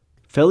adopten.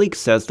 Felix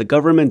says the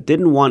government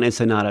didn't want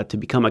Ensenada to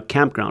become a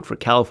campground for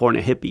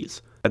California hippies,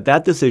 but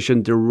that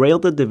decision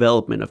derailed the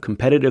development of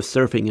competitive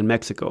surfing in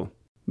Mexico.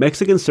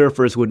 Mexican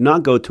surfers would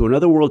not go to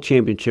another world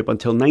championship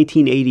until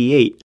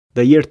 1988,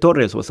 the year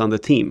Torres was on the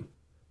team.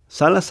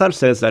 Salazar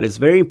says that it's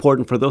very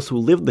important for those who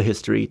lived the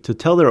history to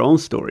tell their own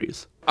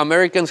stories.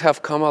 Americans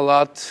have come a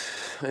lot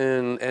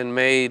and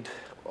made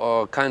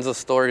all kinds of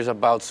stories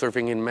about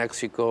surfing in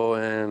Mexico,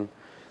 and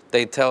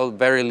they tell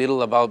very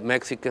little about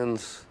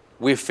Mexicans.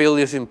 We feel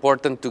it's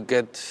important to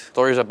get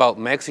stories about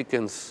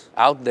Mexicans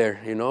out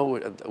there, you know.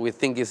 We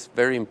think it's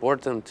very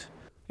important.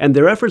 And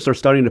their efforts are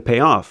starting to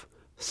pay off.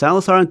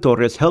 Salazar and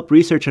Torres helped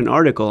research an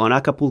article on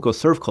Acapulco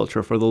surf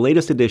culture for the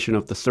latest edition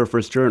of the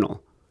Surfer's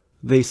Journal.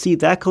 They see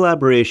that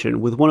collaboration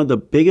with one of the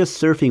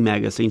biggest surfing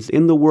magazines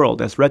in the world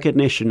as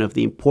recognition of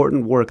the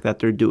important work that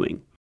they're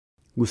doing.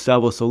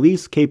 Gustavo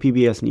Solis,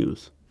 KPBS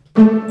News.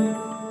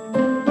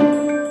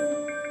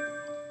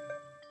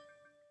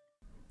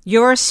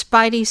 Your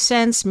spidey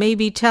sense may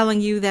be telling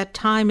you that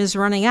time is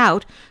running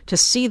out to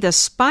see the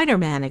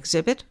Spider-Man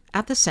exhibit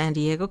at the San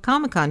Diego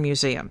Comic-Con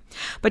Museum.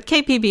 But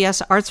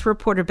KPBS arts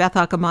reporter Beth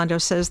Accomando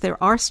says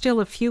there are still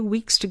a few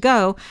weeks to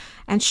go,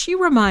 and she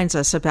reminds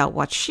us about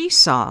what she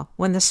saw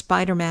when the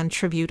Spider-Man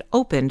tribute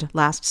opened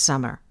last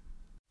summer.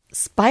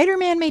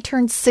 Spider-Man may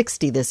turn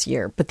 60 this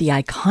year, but the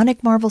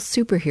iconic Marvel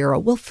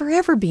superhero will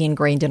forever be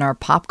ingrained in our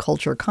pop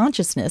culture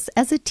consciousness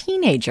as a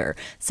teenager,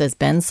 says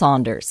Ben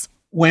Saunders.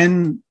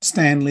 When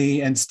Stan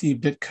Lee and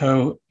Steve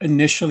Ditko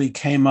initially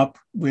came up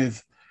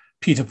with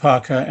Peter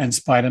Parker and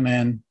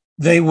Spider-Man,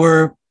 they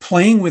were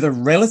playing with a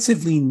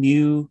relatively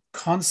new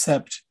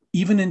concept,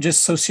 even in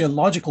just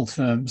sociological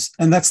terms,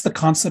 and that's the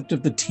concept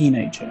of the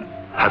teenager.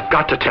 I've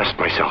got to test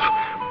myself.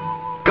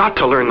 Got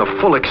to learn the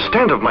full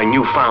extent of my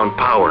newfound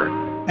power.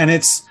 And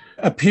it's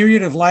a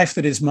period of life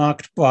that is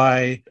marked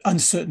by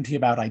uncertainty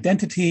about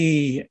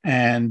identity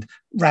and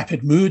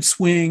rapid mood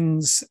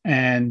swings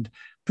and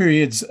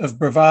periods of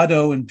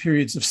bravado and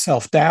periods of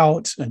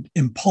self-doubt and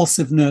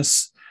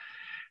impulsiveness.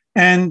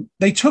 And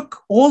they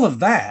took all of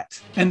that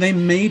and they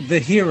made the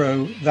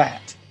hero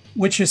that,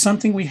 which is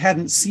something we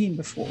hadn't seen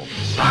before.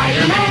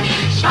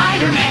 Spider-Man,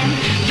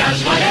 Spider-Man,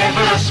 does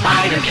whatever a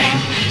spider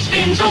can.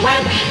 Spins a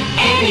web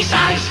any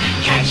size,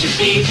 catches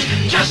thieves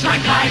just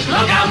like flies.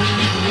 Look out,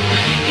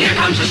 here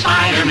comes the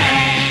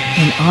Spider-Man.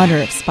 In honor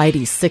of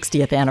Spidey's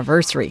 60th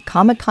anniversary,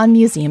 Comic-Con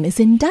Museum is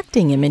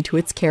inducting him into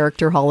its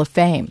Character Hall of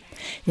Fame.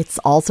 It's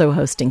also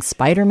hosting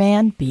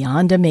Spider-Man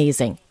Beyond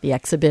Amazing, the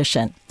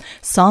exhibition.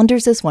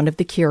 Saunders is one of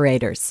the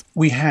curators.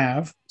 We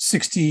have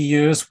 60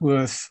 years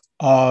worth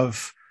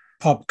of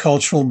pop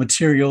cultural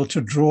material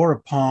to draw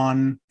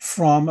upon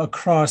from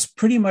across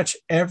pretty much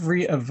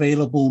every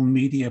available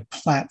media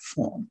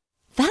platform.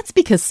 That's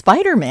because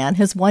Spider-Man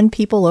has won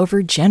people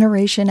over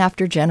generation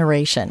after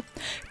generation.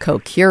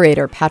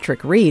 Co-curator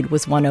Patrick Reed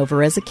was won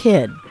over as a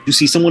kid. You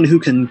see someone who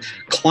can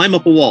climb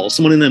up a wall,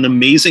 someone in an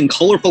amazing,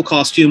 colorful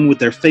costume with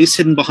their face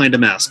hidden behind a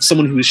mask,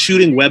 someone who is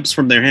shooting webs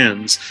from their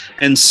hands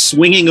and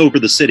swinging over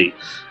the city.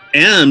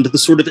 And the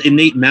sort of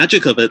innate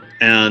magic of it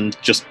and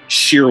just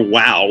sheer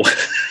wow.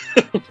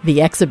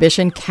 The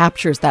exhibition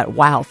captures that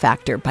wow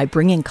factor by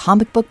bringing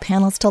comic book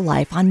panels to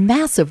life on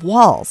massive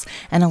walls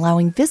and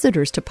allowing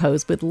visitors to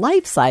pose with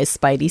life-size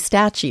Spidey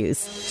statues.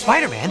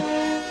 Spider-Man?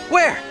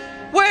 Where?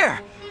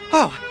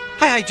 Oh,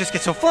 I just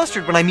get so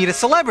flustered when I meet a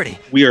celebrity.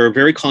 We are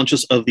very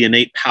conscious of the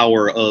innate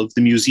power of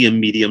the museum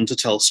medium to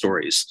tell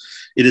stories.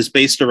 It is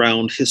based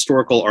around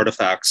historical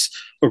artifacts,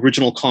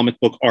 original comic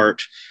book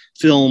art,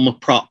 film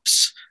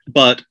props.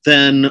 But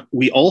then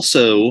we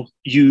also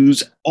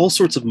use all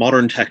sorts of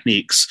modern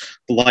techniques,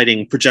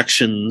 lighting,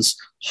 projections,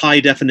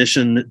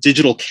 high-definition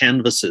digital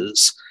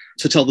canvases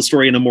to tell the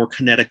story in a more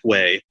kinetic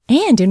way.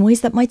 And in ways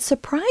that might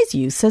surprise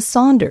you, says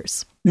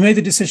Saunders. We made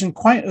the decision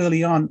quite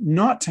early on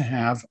not to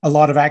have a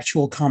lot of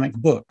actual comic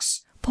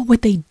books. But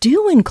what they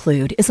do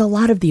include is a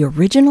lot of the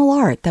original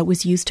art that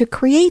was used to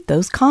create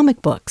those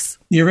comic books.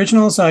 The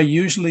originals are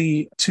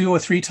usually 2 or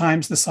 3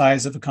 times the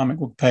size of a comic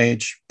book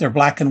page. They're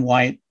black and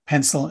white,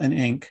 pencil and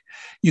ink.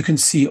 You can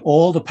see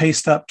all the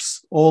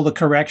paste-ups, all the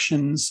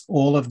corrections,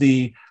 all of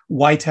the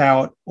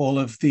whiteout, all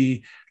of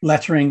the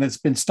lettering that's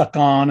been stuck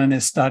on and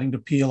is starting to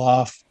peel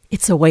off.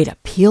 It's a way to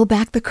peel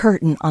back the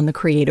curtain on the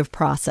creative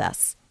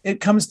process. It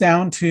comes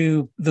down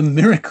to the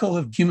miracle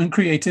of human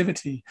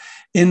creativity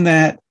in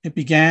that it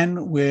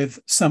began with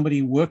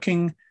somebody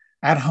working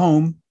at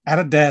home at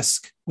a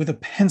desk with a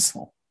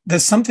pencil.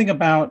 There's something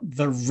about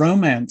the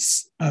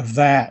romance of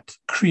that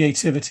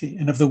creativity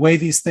and of the way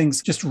these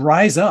things just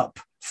rise up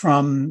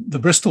from the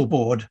Bristol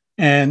board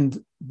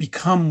and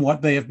become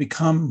what they have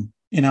become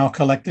in our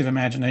collective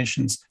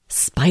imaginations.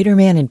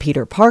 Spider-Man and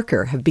Peter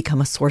Parker have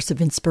become a source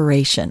of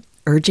inspiration.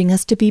 urging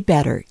us to be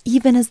better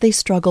even as they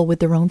struggle with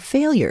their own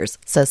failures,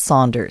 says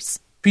Saunders.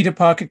 Peter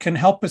Parker can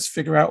help us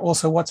figure out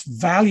also what's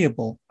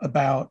valuable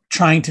about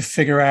trying to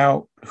figure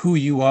out who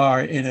you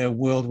are in a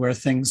world where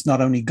things not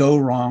only go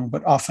wrong,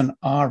 but often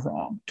are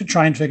wrong, to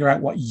try and figure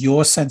out what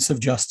your sense of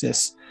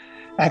justice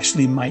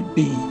actually might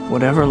be.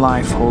 Whatever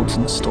life holds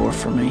in store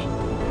for me,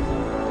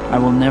 I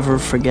will never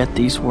forget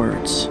these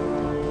words.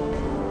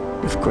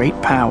 With great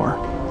power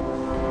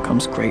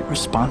comes great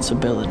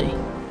responsibility.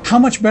 How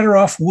much better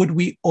off would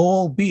we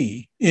all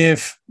be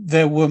if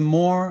there were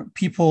more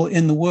people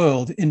in the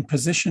world in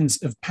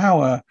positions of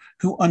power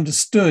who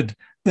understood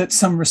that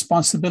some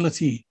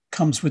responsibility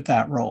comes with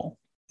that role?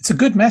 It's a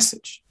good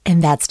message.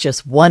 And that's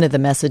just one of the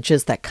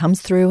messages that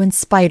comes through in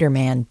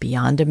Spider-Man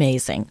Beyond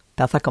Amazing.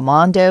 Beth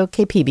Accomando,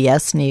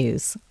 KPBS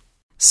News.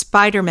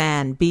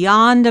 Spider-Man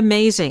Beyond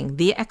Amazing,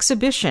 the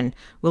exhibition,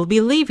 will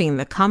be leaving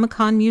the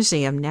Comic-Con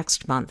Museum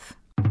next month.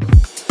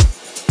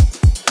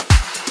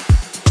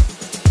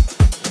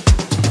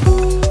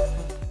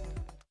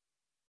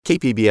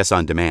 KPBS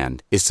On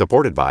Demand is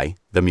supported by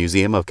the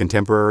Museum of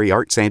Contemporary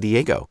Art San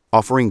Diego,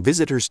 offering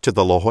visitors to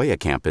the La Jolla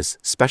campus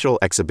special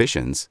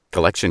exhibitions,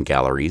 collection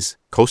galleries,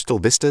 coastal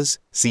vistas,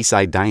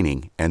 seaside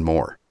dining, and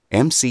more.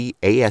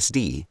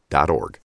 MCASD.org.